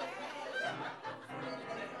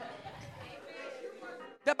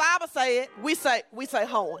 The Bible say it. We say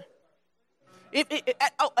hoeing.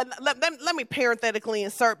 Let me parenthetically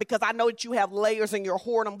insert, because I know that you have layers in your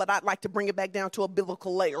whoredom, but I'd like to bring it back down to a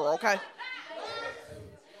biblical layer, okay?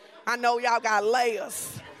 I know y'all got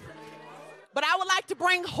layers. But I would like to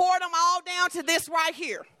bring whoredom all down to this right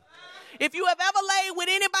here. If you have ever laid with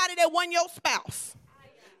anybody that wasn't your spouse,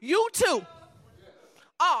 you too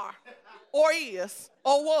are, or is,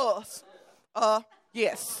 or was,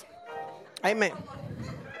 yes. Amen.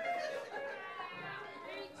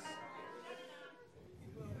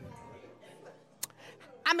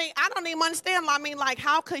 I mean, I don't even understand. I mean, like,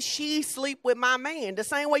 how could she sleep with my man the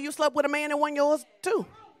same way you slept with a man that wasn't yours too?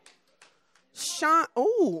 Sean,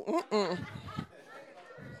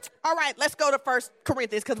 All right, let's go to 1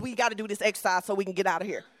 Corinthians, because we got to do this exercise so we can get out of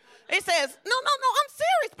here. It says, no, I'm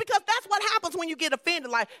serious, because that's what happens when you get offended.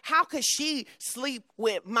 Like, how could she sleep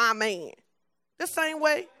with my man? The same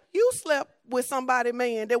way you slept with somebody,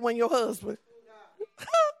 man, that wasn't your husband.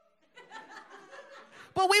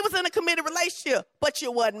 But we was in a committed relationship, but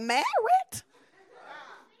you wasn't married.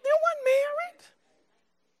 You wasn't married.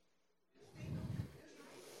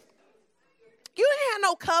 You didn't have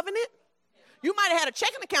no covenant. You might have had a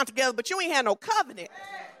checking account together, but you ain't had no covenant.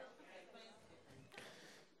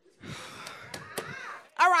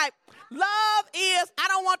 All right. Love is, I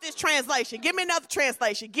don't want this translation. Give me another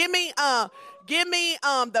translation. Give me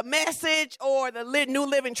the Message or the New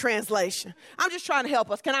Living Translation. I'm just trying to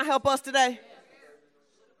help us. Can I help us today?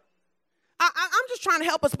 I'm just trying to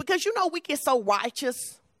help us, because, you know, we get so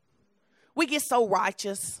righteous. We get so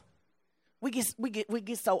righteous. We get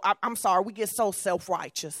so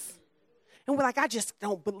self-righteous. And we're like, I just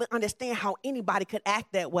don't understand how anybody could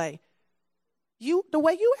act that way. The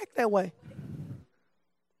way you act that way.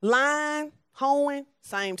 Lying, hoeing,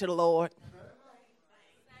 same to the Lord.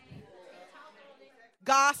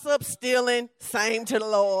 Gossip, stealing, same to the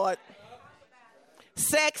Lord.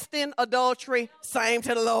 Sexting, adultery, same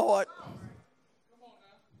to the Lord.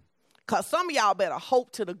 Because some of y'all better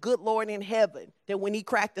hope to the good Lord in heaven that when he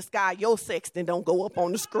cracked the sky, your sexting don't go up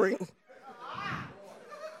on the screen.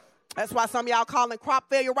 That's why some of y'all calling crop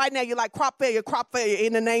failure right now. You're like, crop failure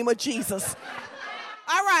in the name of Jesus.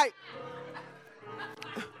 All right.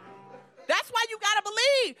 That's why you got to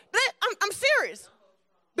believe. I'm serious.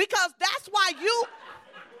 Because that's why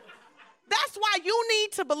you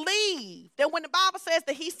need to believe that when the Bible says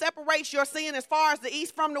that he separates your sin as far as the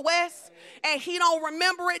east from the west, and he don't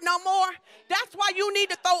remember it no more, that's why you need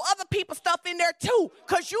to throw other people's stuff in there too,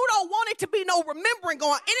 because you don't want it to be no remembering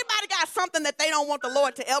going. Anybody got something that they don't want the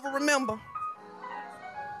Lord to ever remember?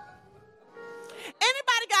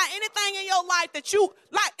 Anybody got anything in your life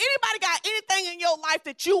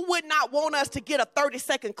that you would not want us to get a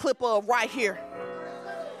 30-second clip of right here?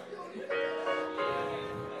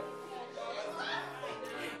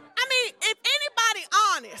 If anybody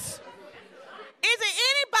honest, is it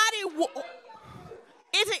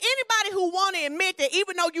anybody who want to admit that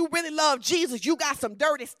even though you really love Jesus, you got some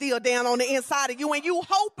dirty still down on the inside of you, and you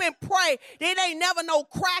hope and pray that ain't never no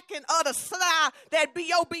cracking of the slide that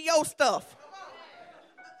B.O. stuff?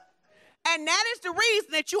 And that is the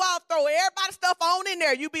reason that you all throw everybody's stuff on in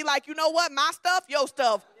there. You be like, you know what, my stuff, your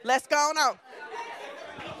stuff. Let's go on.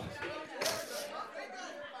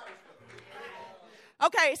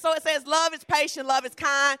 Okay, so it says love is patient, love is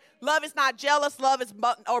kind, love is not jealous, love is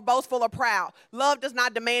or boastful or proud. Love does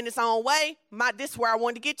not demand its own way. This is where I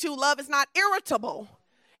wanted to get to. Love is not irritable,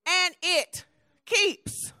 and it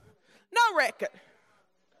keeps no record.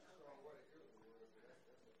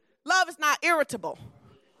 Love is not irritable.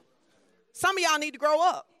 Some of y'all need to grow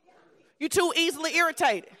up. You're too easily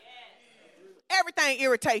irritated. Everything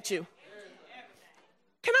irritates you.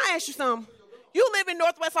 Can I ask you something? You live in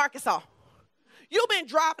Northwest Arkansas. You've been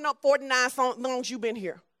driving up 49 so long as you've been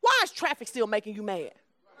here. Why is traffic still making you mad?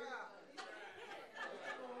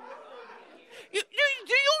 Do you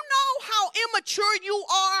know how immature you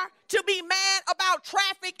are to be mad about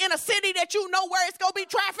traffic in a city that you know where it's going to be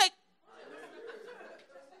traffic?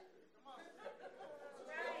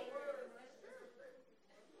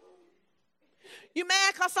 You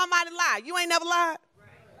mad because somebody lied. You ain't never lied.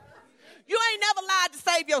 You ain't never lied to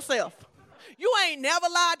save yourself. You ain't never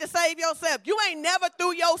lied to save yourself. You ain't never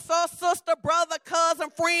threw your sister, brother, cousin,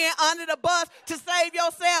 friend under the bus to save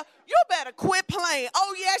yourself. You better quit playing.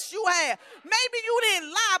 Oh, yes, you have. Maybe you didn't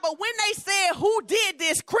lie, but when they said, who did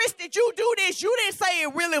this? Chris, did you do this? You didn't say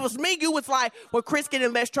it really was me. You was like, well, Chris get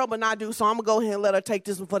in less trouble than I do, so I'm going to go ahead and let her take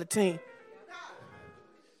this one for the team.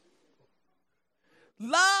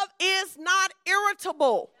 Love is not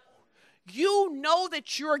irritable. You know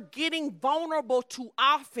that you're getting vulnerable to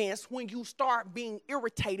offense when you start being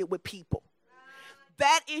irritated with people.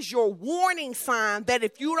 that is your warning sign that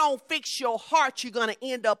if you don't fix your heart, you're going to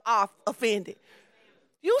end up offended.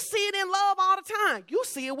 You see it in love all the time. You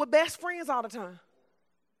see it with best friends all the time.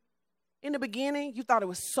 In the beginning, you thought it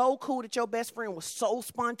was so cool that your best friend was so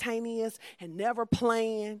spontaneous and never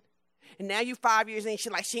planned. And now you 5 years in,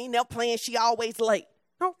 she's like, she ain't never planned, she always late.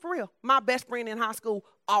 No, for real. My best friend in high school,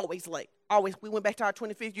 always late. Always. We went back to our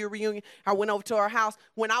 25th year reunion. I went over to her house.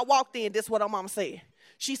 When I walked in, this is what her mama said.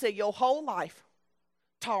 She said, your whole life,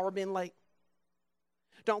 Tara been late.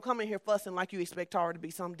 Don't come in here fussing like you expect Tara to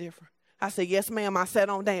be something different. I said, yes, ma'am. I sat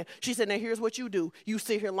on down. She said, now here's what you do. You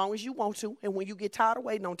sit here as long as you want to, and when you get tired of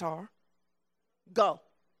waiting on Tara, go.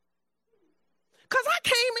 Because I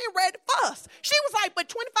came in ready to fuss. She was like, but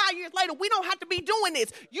 25 years later, we don't have to be doing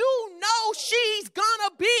this. You know she's going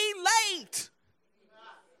to be late.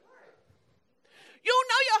 You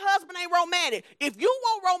know your husband ain't romantic. If you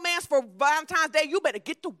want romance for Valentine's Day, you better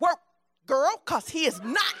get to work, girl, because he is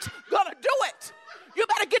not going to do it. You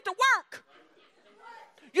better get to work.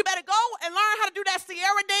 You better go and learn how to do that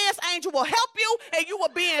Sierra dance. Angel will help you, and you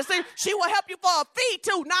will be in. She will help you for a fee,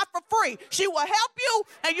 too, not for free. She will help you,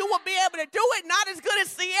 and you will be able to do it. Not as good as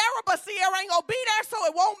Sierra, but Sierra ain't going to be there, so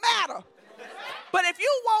it won't matter. But if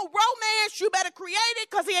you want romance, you better create it,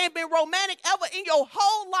 because he ain't been romantic ever in your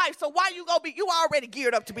whole life. So why you going to be? You already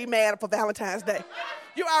geared up to be mad for Valentine's Day.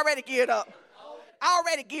 You already geared up.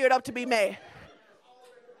 Already geared up to be mad.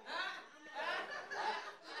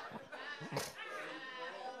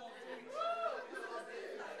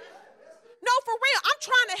 No, for real, I'm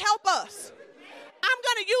trying to help us. I'm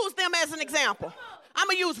going to use them as an example. I'm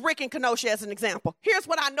going to use Rick and Kenosha as an example. Here's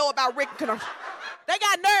what I know about Rick and Kenosha. They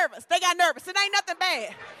got nervous. It ain't nothing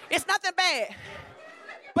bad. It's nothing bad.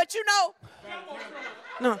 But you know,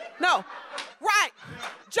 no. Right.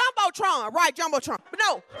 Jumbotron. But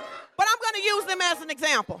no. But I'm going to use them as an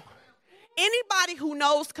example. Anybody who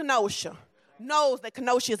knows Kenosha knows that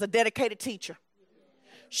Kenosha is a dedicated teacher.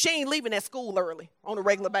 She ain't leaving at school early on a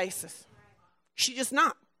regular basis. She just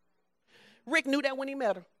not. Rick knew that when he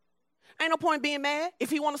met her. Ain't no point being mad. If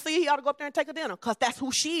he want to see her, he ought to go up there and take her dinner, because that's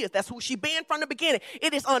who she is. That's who she been from the beginning.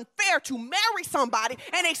 It is unfair to marry somebody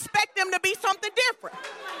and expect them to be something different.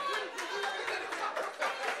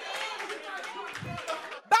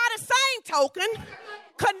 By the same token,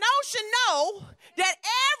 Kenosha know that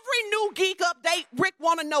every new geek update, Rick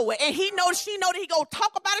want to know it. And she know that he go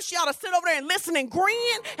talk about it. She ought to sit over there and listen and grin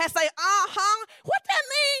and say, what that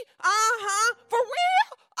mean? For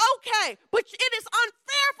real? Okay. But it is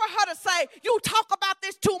unfair for her to say, you talk about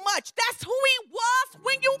this too much. That's who he was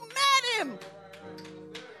when you met him.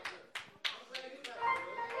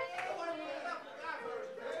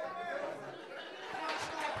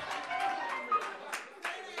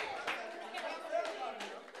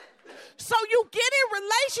 So you get in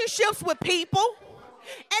relationships with people,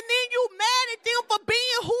 and then you mad at them for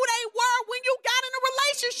being who they were when you got in a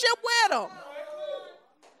relationship with them.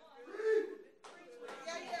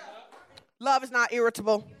 Love is not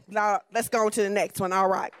irritable. Now, let's go on to the next one. All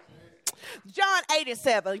right. John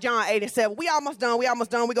 8:7. We almost done.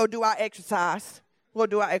 We're going to do our exercise. We'll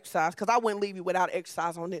do our exercise, because I wouldn't leave you without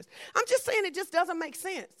exercise on this. I'm just saying it just doesn't make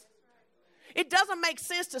sense. It doesn't make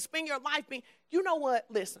sense to spend your life being, you know what?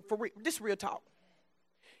 Listen, this real talk.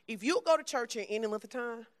 If you go to church in any length of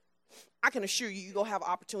time, I can assure you're going to have an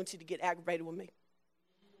opportunity to get aggravated with me.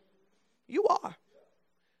 You are.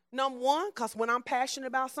 Number one, because when I'm passionate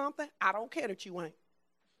about something, I don't care that you ain't.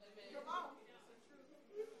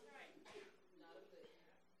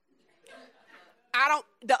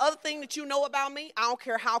 The other thing that you know about me, I don't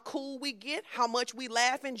care how cool we get, how much we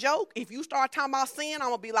laugh and joke. If you start talking about sin, I'm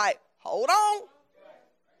going to be like, hold on.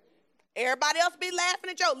 Everybody else be laughing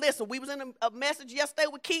and joking. Listen, we was in a message yesterday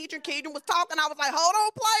with Keedron. Keedron was talking. I was like, hold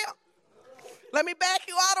on, player. Let me back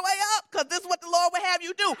you all the way up, because this is what the Lord would have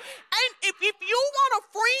you do. And if you want a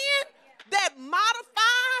friend that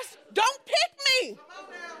modifies, don't pick me.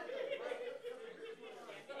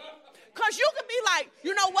 Because you could be like,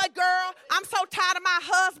 you know what, girl? I'm so tired of my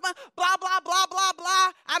husband, blah, blah, blah, blah,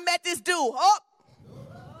 blah. I met this dude. Hold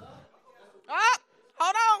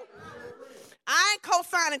on. I ain't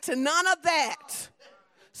co-signing to none of that.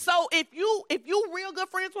 So if you real good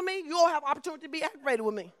friends with me, you'll have opportunity to be aggravated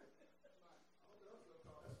with me.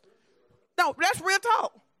 No, that's real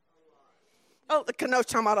talk. Oh, the Kenosha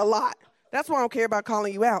talking about a lot. That's why I don't care about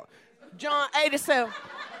calling you out. John 8:7.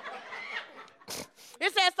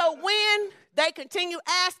 It says, so when they continue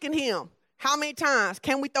asking him, how many times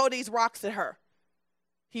can we throw these rocks at her?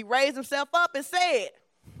 He raised himself up and said,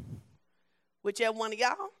 whichever one of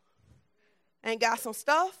y'all ain't got some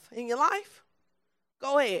stuff in your life,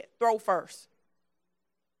 go ahead, throw first.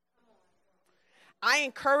 I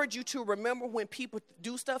encourage you to remember when people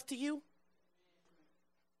do stuff to you,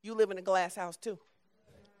 you live in a glass house too.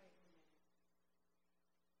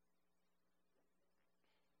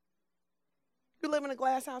 You live in a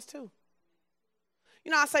glass house too.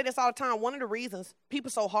 You know, I say this all the time. One of the reasons people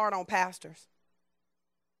are so hard on pastors,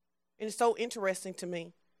 and it's so interesting to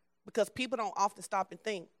me, because people don't often stop and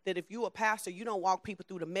think that if you're a pastor, you don't walk people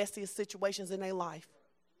through the messiest situations in their life.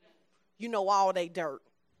 You know all they dirt.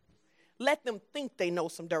 Let them think they know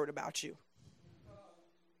some dirt about you.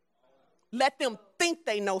 Let them think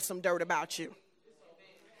they know some dirt about you.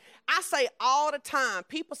 I say all the time,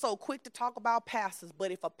 people so quick to talk about pastors,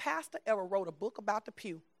 but if a pastor ever wrote a book about the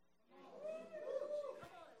pew,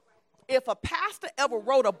 if a pastor ever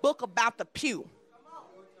wrote a book about the pew,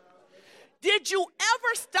 did you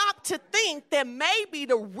ever stop to think that maybe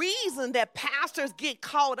the reason that pastors get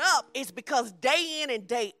caught up is because day in and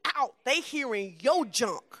day out, they hearing your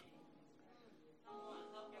junk?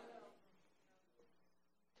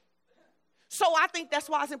 So I think that's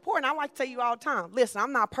why it's important. I like to tell you all the time, listen,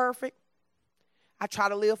 I'm not perfect. I try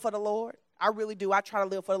to live for the Lord. I really do. I try to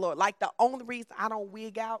live for the Lord. Like, the only reason I don't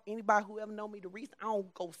wig out, anybody who ever know me, the reason I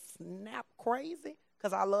don't go snap crazy,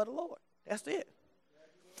 because I love the Lord. That's it.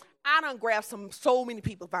 I done grabbed so many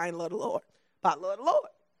people if I ain't love the Lord. But I love the Lord.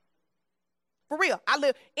 For real.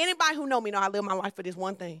 Anybody who know me know I live my life for this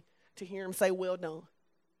one thing, to hear him say, well done.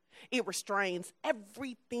 It restrains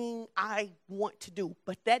everything I want to do,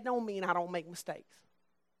 but that don't mean I don't make mistakes.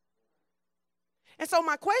 And so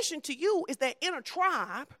my question to you is that in a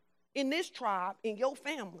tribe, in this tribe, in your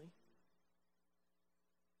family,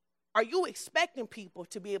 are you expecting people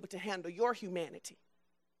to be able to handle your humanity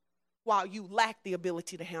while you lack the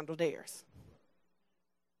ability to handle theirs?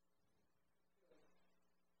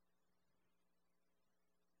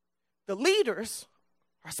 The leaders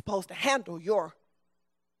are supposed to handle your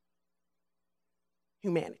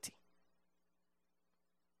humanity.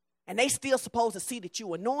 And they still supposed to see that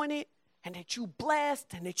you anointed and that you blessed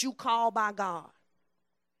and that you called by God.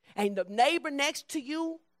 And the neighbor next to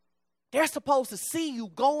you, they're supposed to see you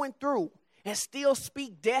going through and still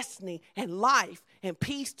speak destiny and life and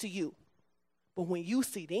peace to you. But when you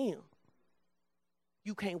see them,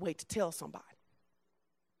 you can't wait to tell somebody.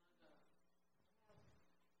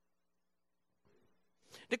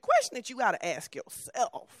 The question that you got to ask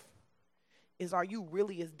yourself is, are you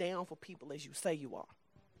really as down for people as you say you are?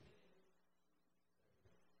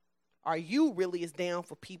 Are you really as down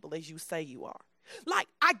for people as you say you are? Like,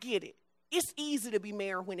 I get it. It's easy to be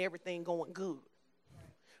married when everything going good.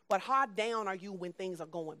 But how down are you when things are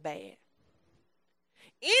going bad?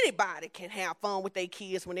 Anybody can have fun with their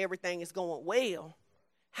kids when everything is going well.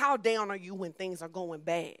 How down are you when things are going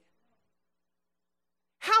bad?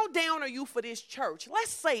 How down are you for this church?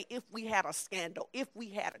 Let's say if we had a scandal, if we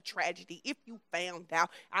had a tragedy, if you found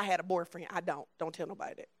out I had a boyfriend. I don't. Don't tell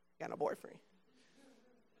nobody that. Got no boyfriend.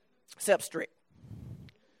 Except strict.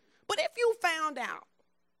 But if you found out,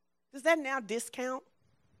 does that now discount?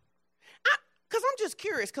 Because I'm just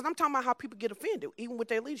curious, because I'm talking about how people get offended, even with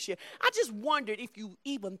their leadership. I just wondered if you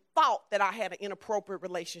even thought that I had an inappropriate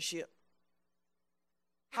relationship,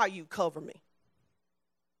 how you cover me.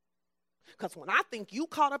 Because when I think you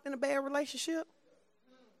caught up in a bad relationship,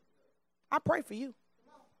 I pray for you.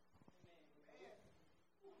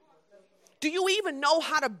 Do you even know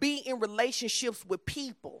how to be in relationships with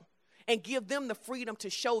people and give them the freedom to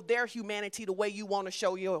show their humanity the way you want to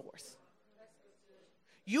show yours?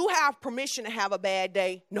 You have permission to have a bad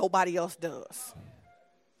day. Nobody else does.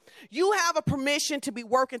 You have a permission to be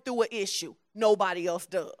working through an issue. Nobody else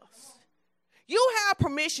does. You have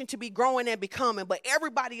permission to be growing and becoming, but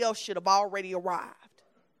everybody else should have already arrived.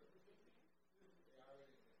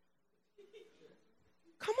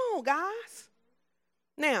 Come on, guys.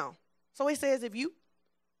 Now, so it says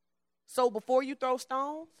before you throw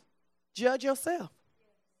stones, judge yourself.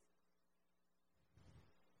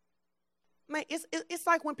 Man, it's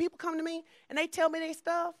like when people come to me and they tell me their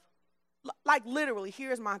stuff, like literally,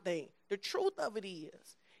 here's my thing. The truth of it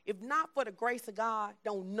is, if not for the grace of God,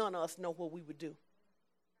 don't none of us know what we would do.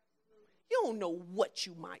 You don't know what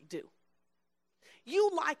you might do.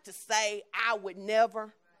 You like to say, I would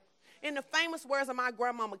never. In the famous words of my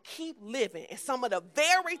grandmama, keep living. And some of the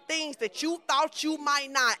very things that you thought you might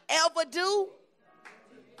not ever do,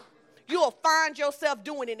 you'll find yourself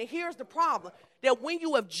doing it. And here's the problem, that when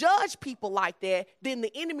you have judged people like that, then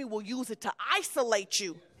the enemy will use it to isolate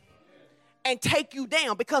you and take you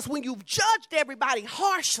down. Because when you've judged everybody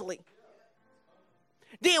harshly,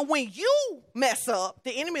 then when you mess up,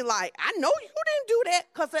 the enemy like, I know you didn't do that.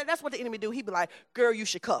 Because that's what the enemy do. He be like, girl, you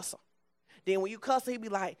should cuss her. Then when you cuss her, he be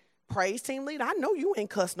like, praise team leader, I know you ain't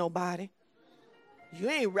cuss nobody.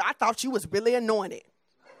 I thought you was really anointed.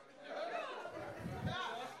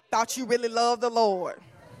 Thought you really loved the Lord.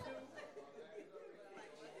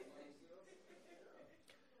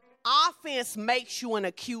 Offense makes you an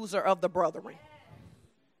accuser of the brethren.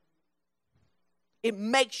 It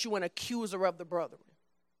makes you an accuser of the brethren.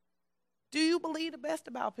 Do you believe the best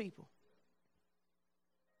about people?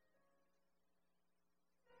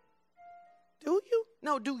 Do you?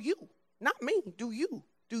 No, do you? Not me. Do you?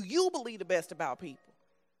 Do you believe the best about people?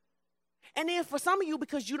 And then for some of you,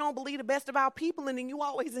 because you don't believe the best about people, and then you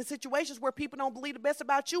always in situations where people don't believe the best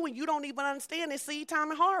about you, and you don't even understand it's seed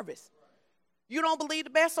time and harvest. You don't believe the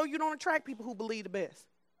best, so you don't attract people who believe the best.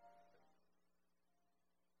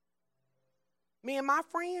 Me and my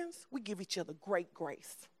friends, we give each other great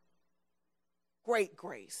grace. Great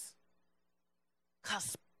grace.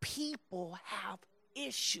 Because people have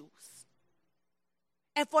issues.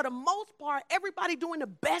 And for the most part, everybody doing the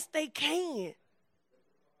best they can.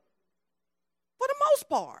 For the most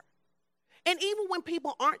part. And even when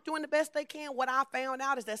people aren't doing the best they can, what I found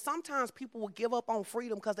out is that sometimes people will give up on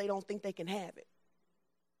freedom because they don't think they can have it.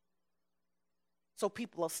 So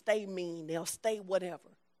people will stay mean, they'll stay whatever,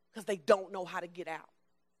 because they don't know how to get out.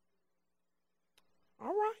 All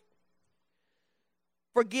right.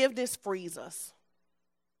 Forgiveness frees us.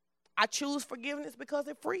 I choose forgiveness because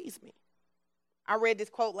it frees me. I read this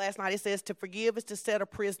quote last night. It says, to forgive is to set a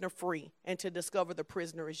prisoner free, and to discover the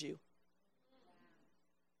prisoner is you.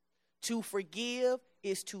 To forgive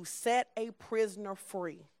is to set a prisoner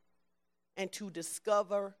free, and to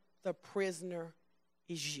discover the prisoner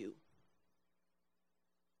is you.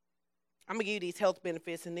 I'm going to give you these health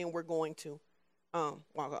benefits, and then we're going to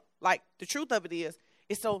like the truth of it is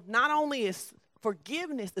so not only is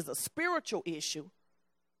forgiveness is a spiritual issue.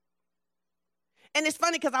 And it's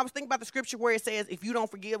funny because I was thinking about the scripture where it says, if you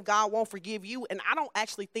don't forgive, God won't forgive you. And I don't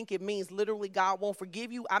actually think it means literally God won't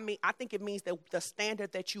forgive you. I think it means that the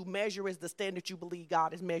standard that you measure is the standard you believe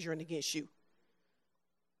God is measuring against you.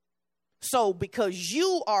 So because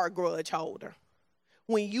you are a grudge holder,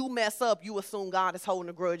 when you mess up, you assume God is holding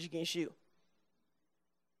a grudge against you.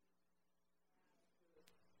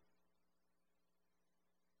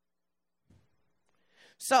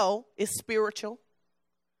 So it's spiritual.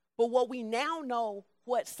 But what we now know,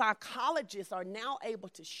 what psychologists are now able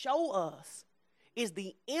to show us, is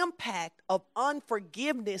the impact of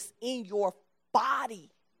unforgiveness in your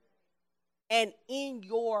body and in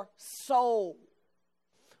your soul.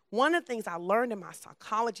 One of the things I learned in my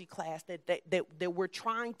psychology class that we're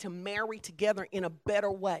trying to marry together in a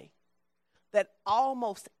better way, that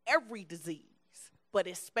almost every disease, but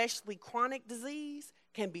especially chronic disease,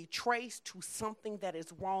 can be traced to something that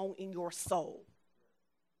is wrong in your soul.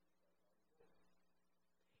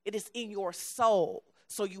 It is in your soul.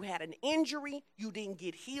 So you had an injury, you didn't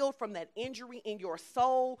get healed from that injury in your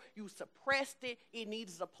soul, you suppressed it, it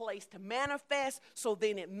needs a place to manifest, so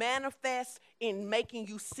then it manifests in making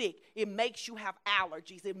you sick. It makes you have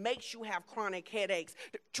allergies, it makes you have chronic headaches.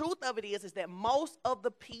 The truth of it is that most of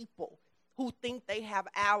the people who think they have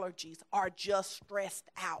allergies are just stressed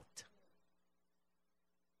out.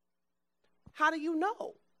 How do you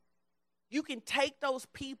know? You can take those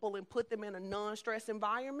people and put them in a non-stress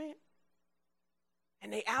environment,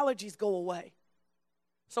 and their allergies go away.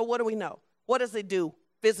 So what do we know? What does it do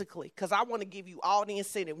physically? Because I want to give you all the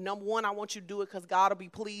incentive. Number one, I want you to do it because God will be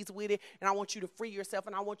pleased with it, and I want you to free yourself,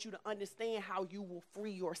 and I want you to understand how you will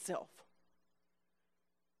free yourself.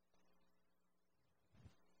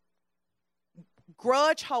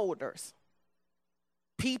 Grudge holders,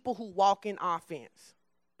 people who walk in offense,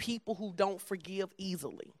 people who don't forgive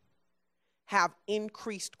easily, have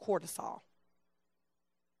increased cortisol.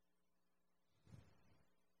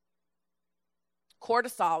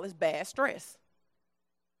 Cortisol is bad stress.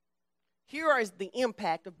 Here is the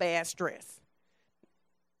impact of bad stress.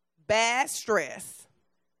 Bad stress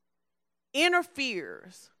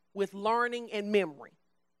interferes with learning and memory.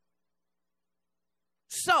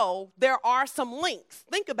 So there are some links.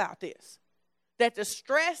 Think about this. That the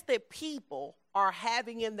stress that people are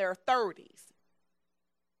having in their 30s,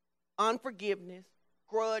 unforgiveness,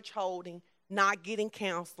 grudge holding, not getting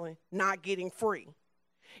counseling, not getting free,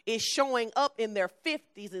 is showing up in their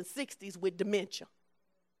 50s and 60s with dementia.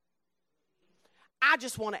 I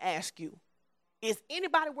just want to ask you, is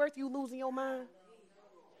anybody worth you losing your mind?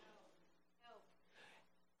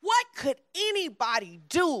 What could anybody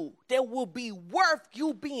do that will be worth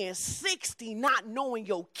you being 60 not knowing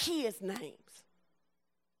your kids' names?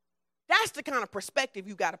 That's the kind of perspective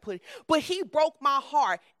you got to put in. But he broke my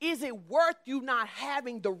heart. Is it worth you not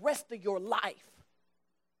having the rest of your life?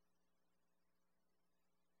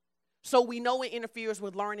 So we know it interferes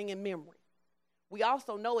with learning and memory. we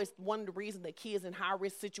also know it's one of the reasons that kids in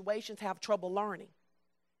high-risk situations have trouble learning.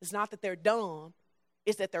 It's not that they're dumb.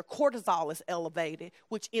 It's that their cortisol is elevated,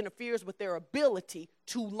 which interferes with their ability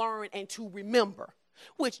to learn and to remember,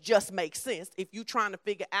 which just makes sense. If you're trying to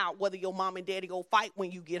figure out whether your mom and daddy go fight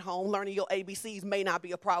when you get home, learning your ABCs may not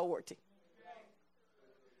be a priority.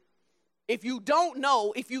 If you don't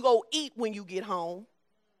know if you go eat when you get home,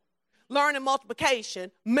 learning multiplication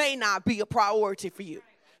may not be a priority for you.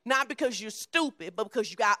 Not because you're stupid, but because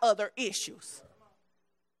you got other issues.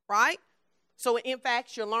 Right? So it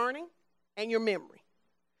impacts your learning and your memory.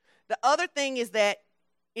 The other thing is that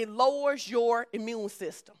it lowers your immune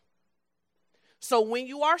system. So when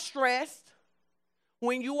you are stressed,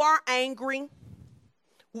 when you are angry,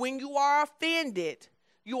 when you are offended,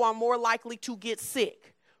 you are more likely to get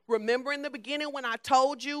sick. Remember in the beginning when I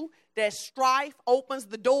told you that strife opens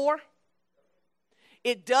the door?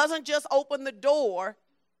 It doesn't just open the door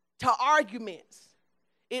to arguments.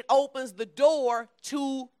 It opens the door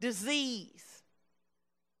to disease.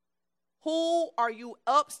 Who are you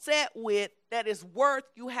upset with that is worth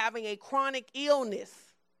you having a chronic illness?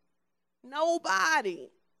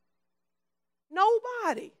 Nobody.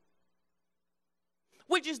 Nobody.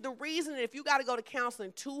 Which is the reason that if you got to go to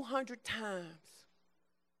counseling 200 times,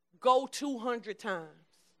 go 200 times.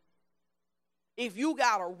 If you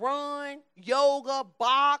got to run, yoga,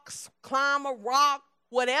 box, climb a rock,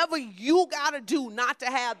 whatever you got to do not to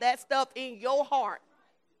have that stuff in your heart.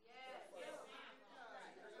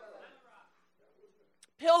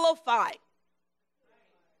 Pillow fight.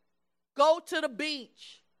 Go to the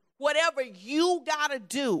beach. Whatever you got to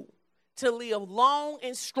do to live long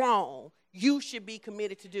and strong, you should be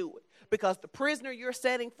committed to do it. Because the prisoner you're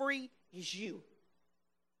setting free is you.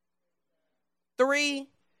 3,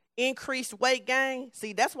 increased weight gain.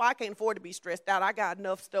 See, that's why I can't afford to be stressed out. I got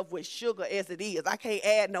enough stuff with sugar as it is. I can't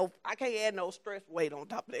add no stress weight on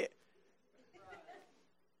top of that.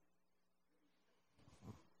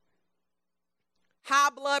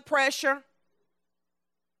 High blood pressure,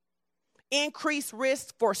 increased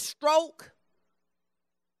risk for stroke,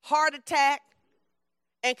 heart attack,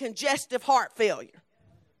 and congestive heart failure.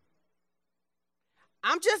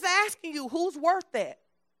 I'm just asking you, who's worth that?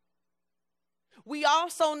 We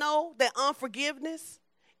also know that unforgiveness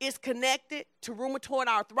is connected to rheumatoid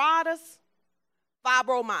arthritis,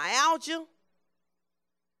 fibromyalgia,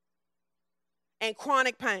 and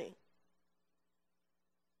chronic pain.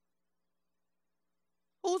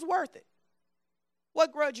 Who's worth it?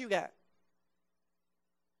 What grudge you got?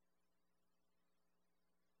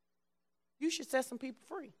 You should set some people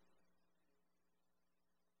free.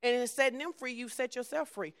 And in setting them free, you set yourself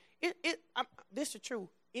free. This is the truth.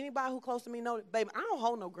 Anybody who close to me know that, baby, I don't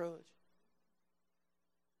hold no grudge.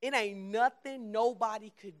 It ain't nothing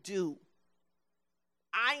nobody could do.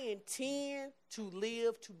 I intend to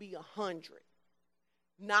live to be 100.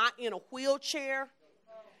 Not in a wheelchair,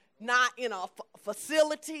 not in a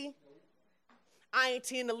facility. I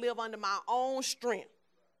intend to live under my own strength.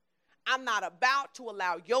 I'm not about to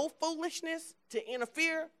allow your foolishness to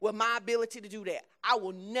interfere with my ability to do that. I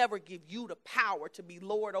will never give you the power to be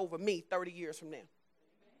Lord over me 30 years from now.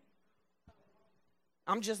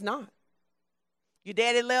 I'm just not. Your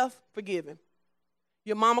daddy left, forgive him.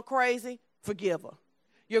 Your mama crazy, forgive her.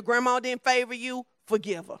 Your grandma didn't favor you,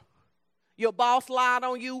 forgive her. Your boss lied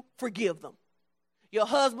on you, forgive them. Your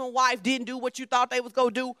husband, wife didn't do what you thought they was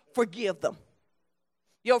going to do, forgive them.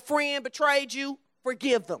 Your friend betrayed you,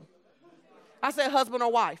 forgive them. I said husband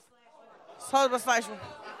or wife. Husband slash wife.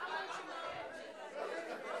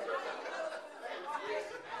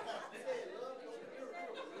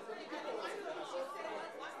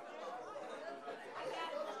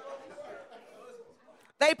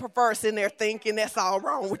 They prefer sitting there thinking that's all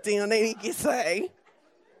wrong with them. They didn't get saved.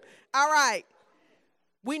 All right.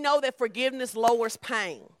 We know that forgiveness lowers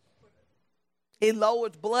pain. It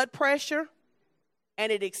lowers blood pressure,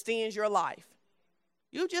 and it extends your life.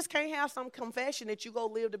 You just can't have some confession that you go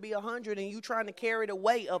live to be 100 and you trying to carry the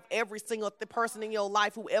weight of every single person in your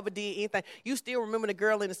life who ever did anything. You still remember the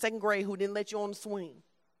girl in the 2nd grade who didn't let you on the swing.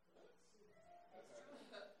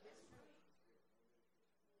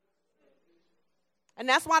 And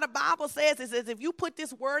that's why the Bible says, it says, if you put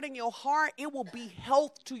this word in your heart, it will be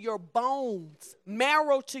health to your bones,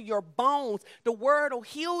 marrow to your bones. The word will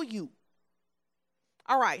heal you.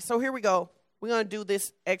 All right, so here we go. We're going to do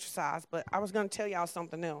this exercise, but I was going to tell y'all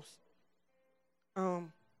something else.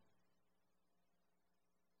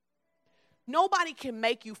 Nobody can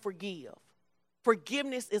make you forgive.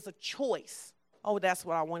 Forgiveness is a choice. Oh, that's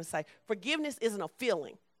what I want to say. Forgiveness isn't a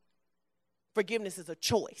feeling. Forgiveness is a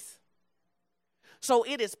choice. So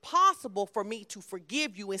it is possible for me to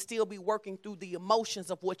forgive you and still be working through the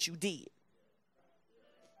emotions of what you did.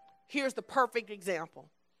 Here's the perfect example.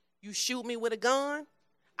 You shoot me with a gun,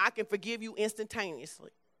 I can forgive you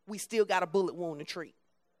instantaneously. We still got a bullet wound to treat.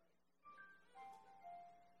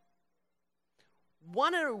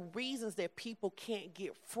 One of the reasons that people can't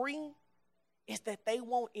get free is that they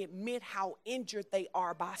won't admit how injured they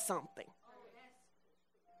are by something.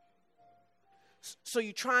 So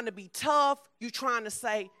you're trying to be tough. You're trying to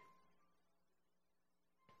say,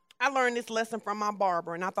 I learned this lesson from my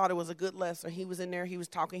barber, and I thought it was a good lesson. He was in there, he was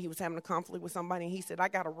talking, he was having a conflict with somebody, and he said, I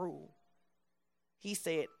got a rule. He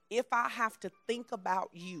said, if I have to think about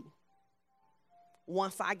you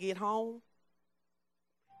once I get home,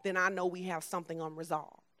 then I know we have something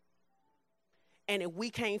unresolved. And if we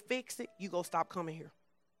can't fix it, you go stop coming here.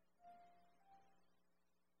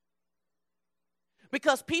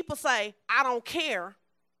 Because people say, I don't care.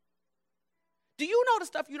 Do you know the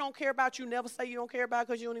stuff you don't care about, you never say you don't care about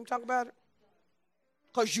because you don't even talk about it?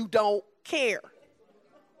 Because you don't care.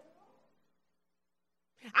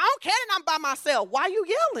 I don't care that I'm by myself. Why are you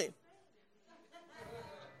yelling?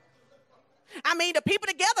 I mean, the people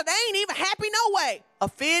together, they ain't even happy no way.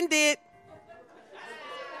 Offended.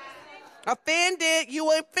 Offended.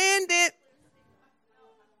 You offended.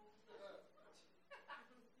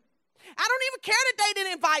 I don't even care that they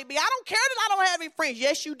didn't invite me. I don't care that I don't have any friends.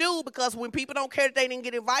 Yes, you do, because when people don't care that they didn't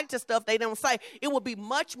get invited to stuff, they don't say. It would be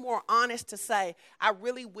much more honest to say, I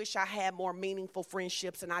really wish I had more meaningful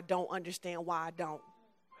friendships, and I don't understand why I don't.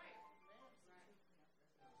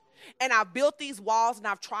 And I've built these walls, and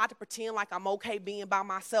I've tried to pretend like I'm okay being by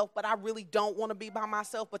myself, but I really don't want to be by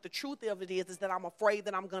myself. But the truth of it is that I'm afraid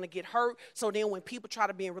that I'm going to get hurt. So then when people try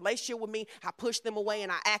to be in a relationship with me, I push them away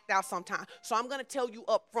and I act out sometimes. So I'm going to tell you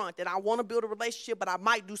up front that I want to build a relationship, but I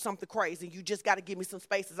might do something crazy. You just got to give me some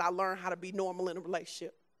space as I learn how to be normal in a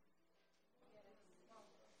relationship.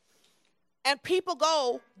 And people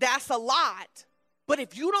go, that's a lot. But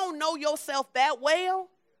if you don't know yourself that well,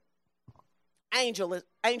 Angel and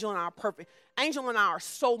I are perfect. Angel and I are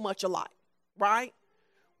so much alike, right?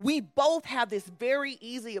 We both have this very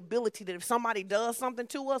easy ability that if somebody does something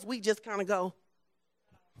to us, we just kind of go.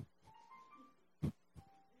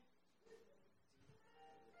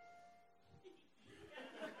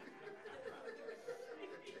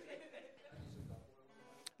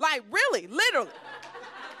 Like, really, literally.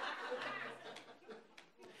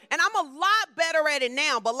 And I'm a lot better at it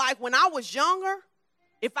now, but like when I was younger,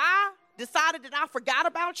 if I decided that I forgot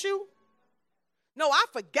about you, no, I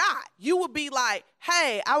forgot. You would be like,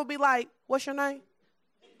 hey, I would be like, what's your name?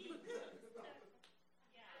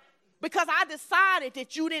 Because I decided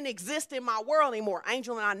that you didn't exist in my world anymore.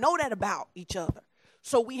 Angel and I know that about each other.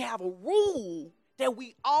 So we have a rule that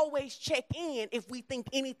we always check in if we think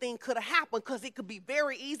anything could have happened, because it could be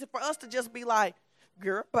very easy for us to just be like,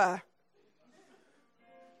 girl, bye.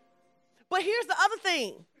 But here's the other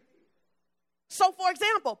thing. So, for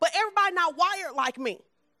example, but everybody not wired like me.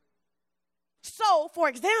 So, for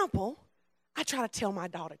example, I try to tell my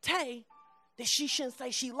daughter, Tay, that she shouldn't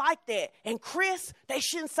say she like that. And Chris, they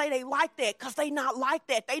shouldn't say they like that because they not like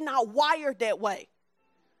that. They not wired that way.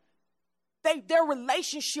 Their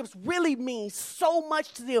relationships really mean so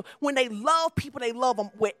much to them. When they love people, they love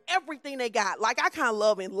them with everything they got. Like, I kind of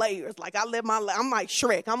love in layers. Like, I'm like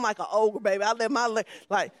Shrek. I'm like an ogre, baby. I let my,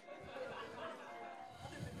 like...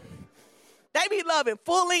 They be loving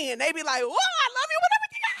full in. They be like, whoa, I love you with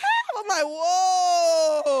everything I have. I'm like,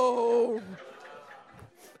 whoa.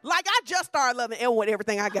 Like I just started loving Ellen with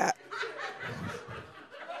everything I got.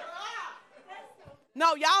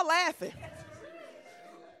 No, y'all laughing.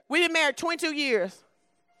 We've been married 22 years.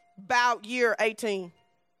 About year 18.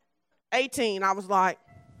 18, I was like,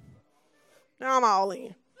 now I'm all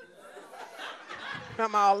in.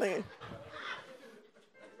 I'm all in.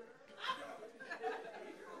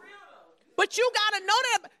 But you got to know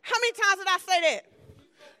that. How many times did I say that?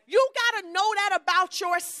 You got to know that about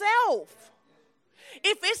yourself.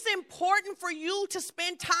 If it's important for you to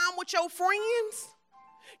spend time with your friends,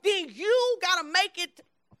 then you got to make it,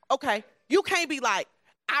 okay, you can't be like,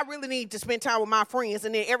 I really need to spend time with my friends,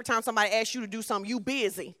 and then every time somebody asks you to do something, you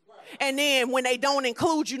busy. And then when they don't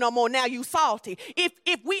include you no more, now you salty.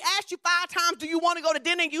 If we ask you 5 times, do you want to go to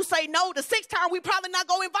dinner, and you say no, the 6th time we probably not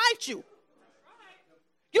going to invite you.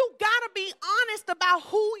 You got to be honest about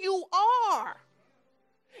who you are.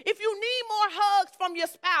 If you need more hugs from your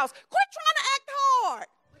spouse, quit trying to act hard.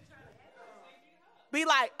 Be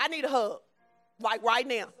like, I need a hug. Like right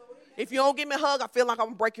now. If you don't give me a hug, I feel like I'm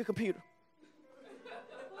going to break your computer.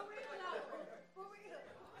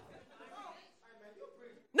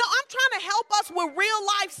 No, I'm trying to help us with real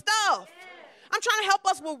life stuff. I'm trying to help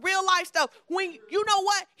us with real life stuff. When, you know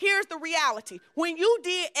what? Here's the reality. When you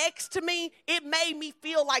did X to me, it made me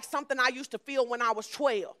feel like something I used to feel when I was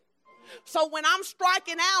 12. So when I'm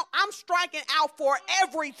striking out for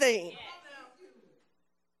everything.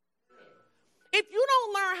 If you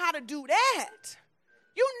don't learn how to do that,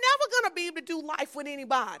 you're never going to be able to do life with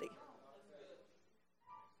anybody.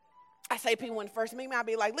 I say people when first meet me, I'll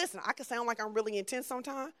be like, listen, I can sound like I'm really intense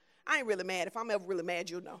sometimes. I ain't really mad. If I'm ever really mad,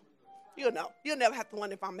 you'll know. You'll know. You'll never have to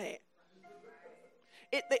wonder if I'm mad.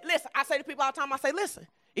 Listen, I say to people all the time, I say, listen,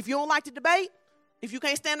 if you don't like to debate, if you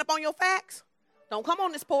can't stand up on your facts, don't come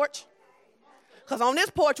on this porch. Because on this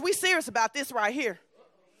porch, we serious about this right here.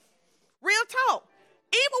 Real talk.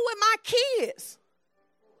 Even with my kids.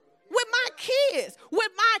 With my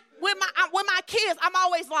kids, I'm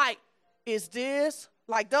always like, is this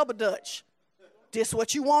like double dutch? This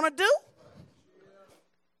what you want to do?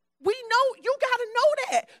 We know, you got to know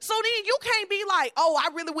that. So then you can't be like, oh, I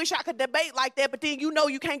really wish I could debate like that, but then you know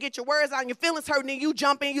you can't get your words out and your feelings hurt, and then you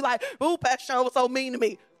jump in, you like, ooh, Pastor Sean was so mean to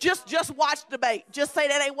me. Just watch the debate. Just say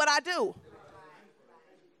that ain't what I do.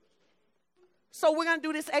 So we're going to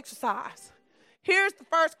do this exercise. Here's the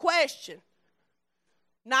first question.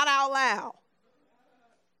 Not out loud.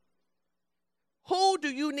 Who do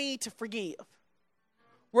you need to forgive?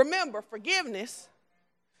 Remember, forgiveness.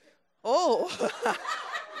 Oh.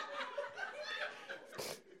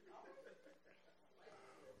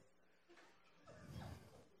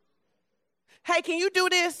 Hey, can you do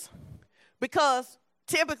this? Because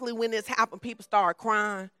typically when this happens, people start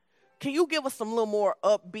crying. Can you give us some little more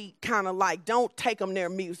upbeat kind of like, don't take them there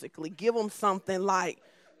musically. Give them something like,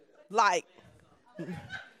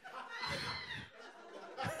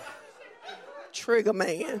 Trigger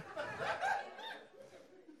Man.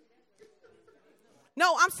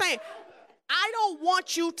 No, I'm saying, I don't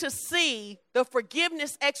want you to see the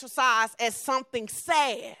forgiveness exercise as something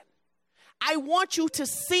sad. I want you to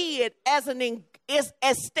see it as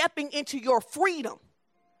as stepping into your freedom.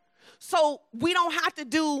 So we don't have to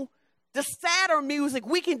do the sadder music.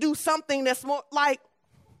 We can do something that's more like,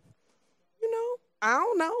 I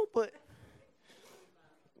don't know, but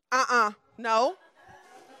no,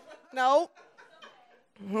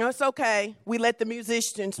 it's okay. We let the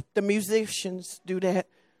musicians do that.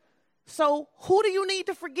 So who do you need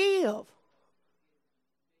to forgive?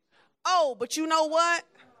 Oh, but you know what?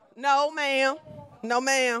 No, ma'am.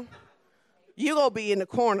 You gonna be in the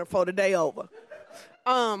corner for the day over.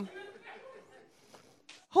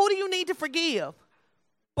 Who do you need to forgive?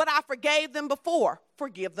 But I forgave them before.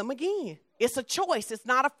 Forgive them again. It's a choice. It's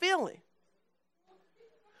not a feeling.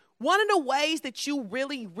 One of the ways that you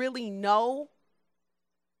really, really know,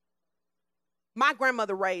 my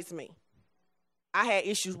grandmother raised me. I had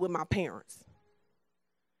issues with my parents.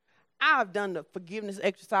 I've done the forgiveness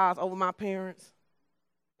exercise over my parents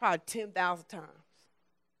probably 10,000 times.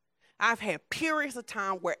 I've had periods of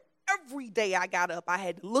time where every day I got up, I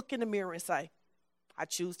had to look in the mirror and say, I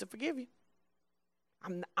choose to forgive you.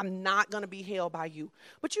 I'm not going to be held by you.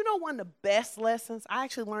 But you know one of the best lessons? I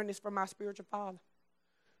actually learned this from my spiritual father.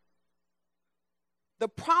 The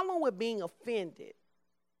problem with being offended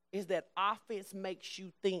is that offense makes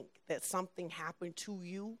you think that something happened to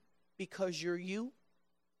you because you're you.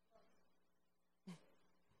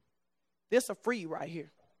 This a free right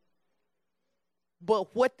here.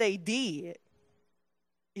 But what they did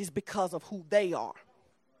is because of who they are.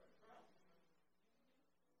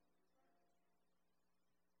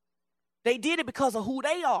 They did it because of who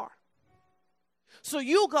they are. So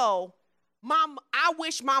you go, Mom, I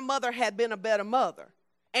wish my mother had been a better mother.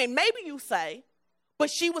 And maybe you say,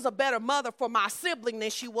 but she was a better mother for my sibling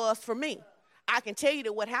than she was for me. I can tell you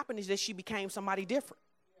that what happened is that she became somebody different.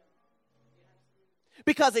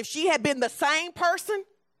 Because if she had been the same person,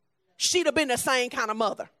 she'd have been the same kind of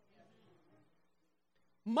mother.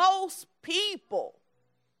 Most people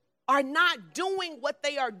are not doing what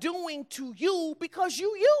they are doing to you because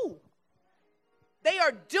you. They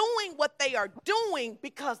are doing what they are doing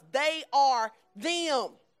because they are them.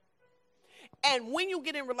 And when you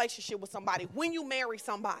get in a relationship with somebody, when you marry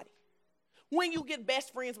somebody, when you get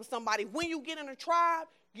best friends with somebody, when you get in a tribe,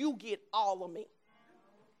 you get all of me.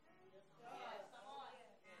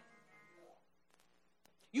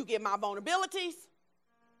 You get my vulnerabilities.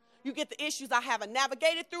 You get the issues I haven't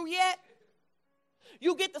navigated through yet.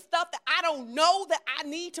 You get the stuff that I don't know that I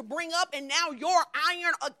need to bring up, and now your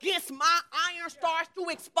iron against my iron starts to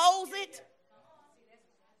expose it.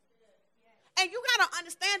 And you got to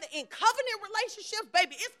understand that in covenant relationships,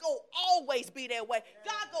 baby, it's going to always be that way.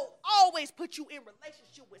 God going to always put you in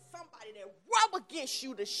relationship with somebody that rub against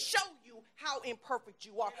you to show you how imperfect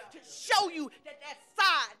you are, to show you that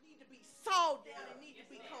side needs to be sawed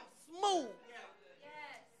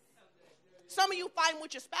Some of you fighting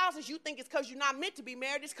with your spouses, you think it's because you're not meant to be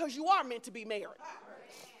married. It's because you are meant to be married.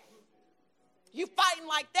 You fighting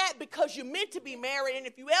like that because you're meant to be married, and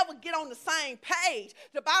if you ever get on the same page,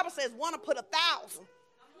 the Bible says one to put 1,000,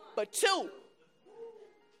 but two,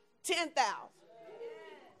 10,000.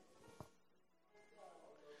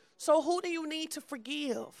 So who do you need to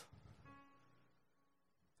forgive?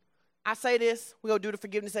 I say this, we'll do the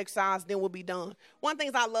forgiveness exercise, then we'll be done. One of the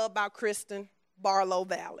things I love about Kristen Barlow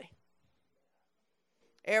Valley.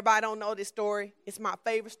 Everybody don't know this story. It's my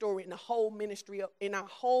favorite story in the whole ministry, in our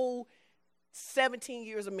whole 17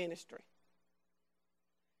 years of ministry.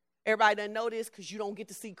 Everybody doesn't know this because you don't get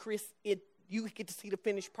to see Chris. You get to see the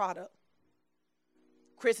finished product.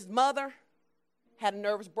 Chris's mother had a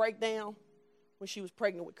nervous breakdown when she was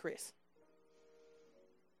pregnant with Chris.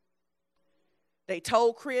 They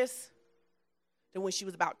told Chris that when she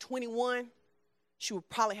was about 21, she would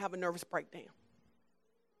probably have a nervous breakdown.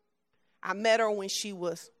 I met her when she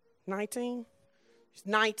was 19. She's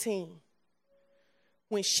 19.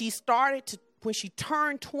 When she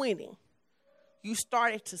turned 20, you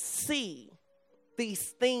started to see these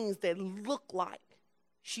things that looked like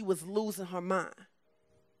she was losing her mind.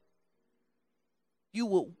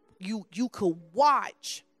 You could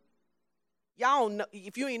watch. Y'all know,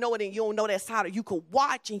 if you ain't know it and you don't know that side, you could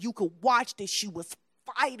watch that she was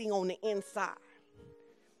fighting on the inside.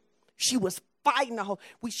 She was fighting the whole.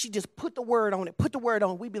 She just put the word on it.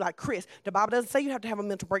 We'd be like, Chris, the Bible doesn't say you have to have a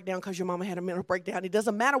mental breakdown because your mama had a mental breakdown. It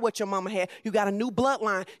doesn't matter what your mama had. You got a new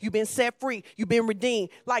bloodline. You've been set free. You've been redeemed.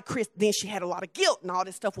 Like Chris, then she had a lot of guilt and all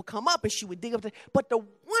this stuff would come up and she would dig up. But the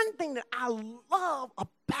one thing that I love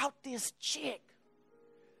about this chick,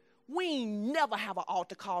 we never have an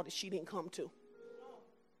altar call that she didn't come to.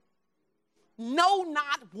 No,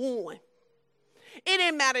 not one. It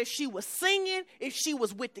didn't matter if she was singing, if she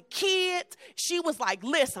was with the kids. She was like,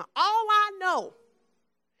 listen, all I know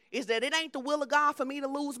is that it ain't the will of God for me to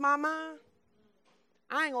lose my mind.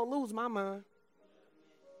 I ain't going to lose my mind.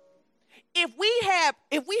 If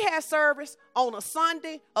we had service on a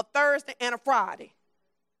Sunday, a Thursday, and a Friday,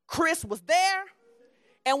 Chris was there.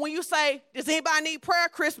 And when you say, does anybody need prayer?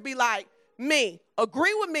 Chris would be like, me.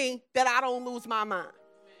 Agree with me that I don't lose my mind.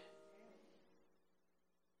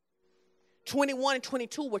 21 and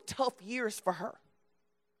 22 were tough years for her.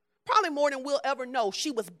 Probably more than we'll ever know.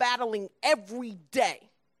 She was battling every day.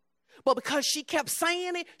 But because she kept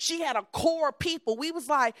saying it, she had a core of people. We was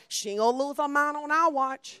like, she ain't going to lose her mind on our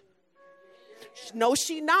watch. No,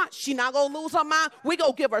 she not. She not going to lose her mind. We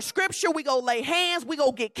go give her scripture. We go lay hands. We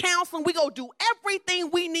go get counseling. We go do everything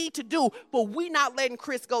we need to do. But we not letting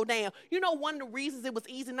Chris go down. You know one of the reasons it was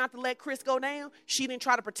easy not to let Chris go down? She didn't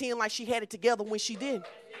try to pretend like she had it together when she didn't.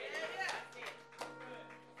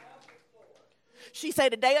 She said,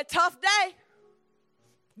 today a tough day.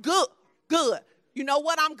 Good. You know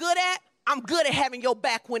what I'm good at? I'm good at having your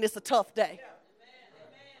back when it's a tough day.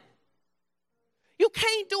 You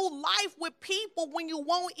can't do life with people when you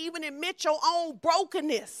won't even admit your own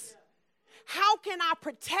brokenness. How can I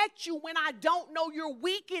protect you when I don't know you're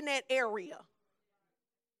weak in that area?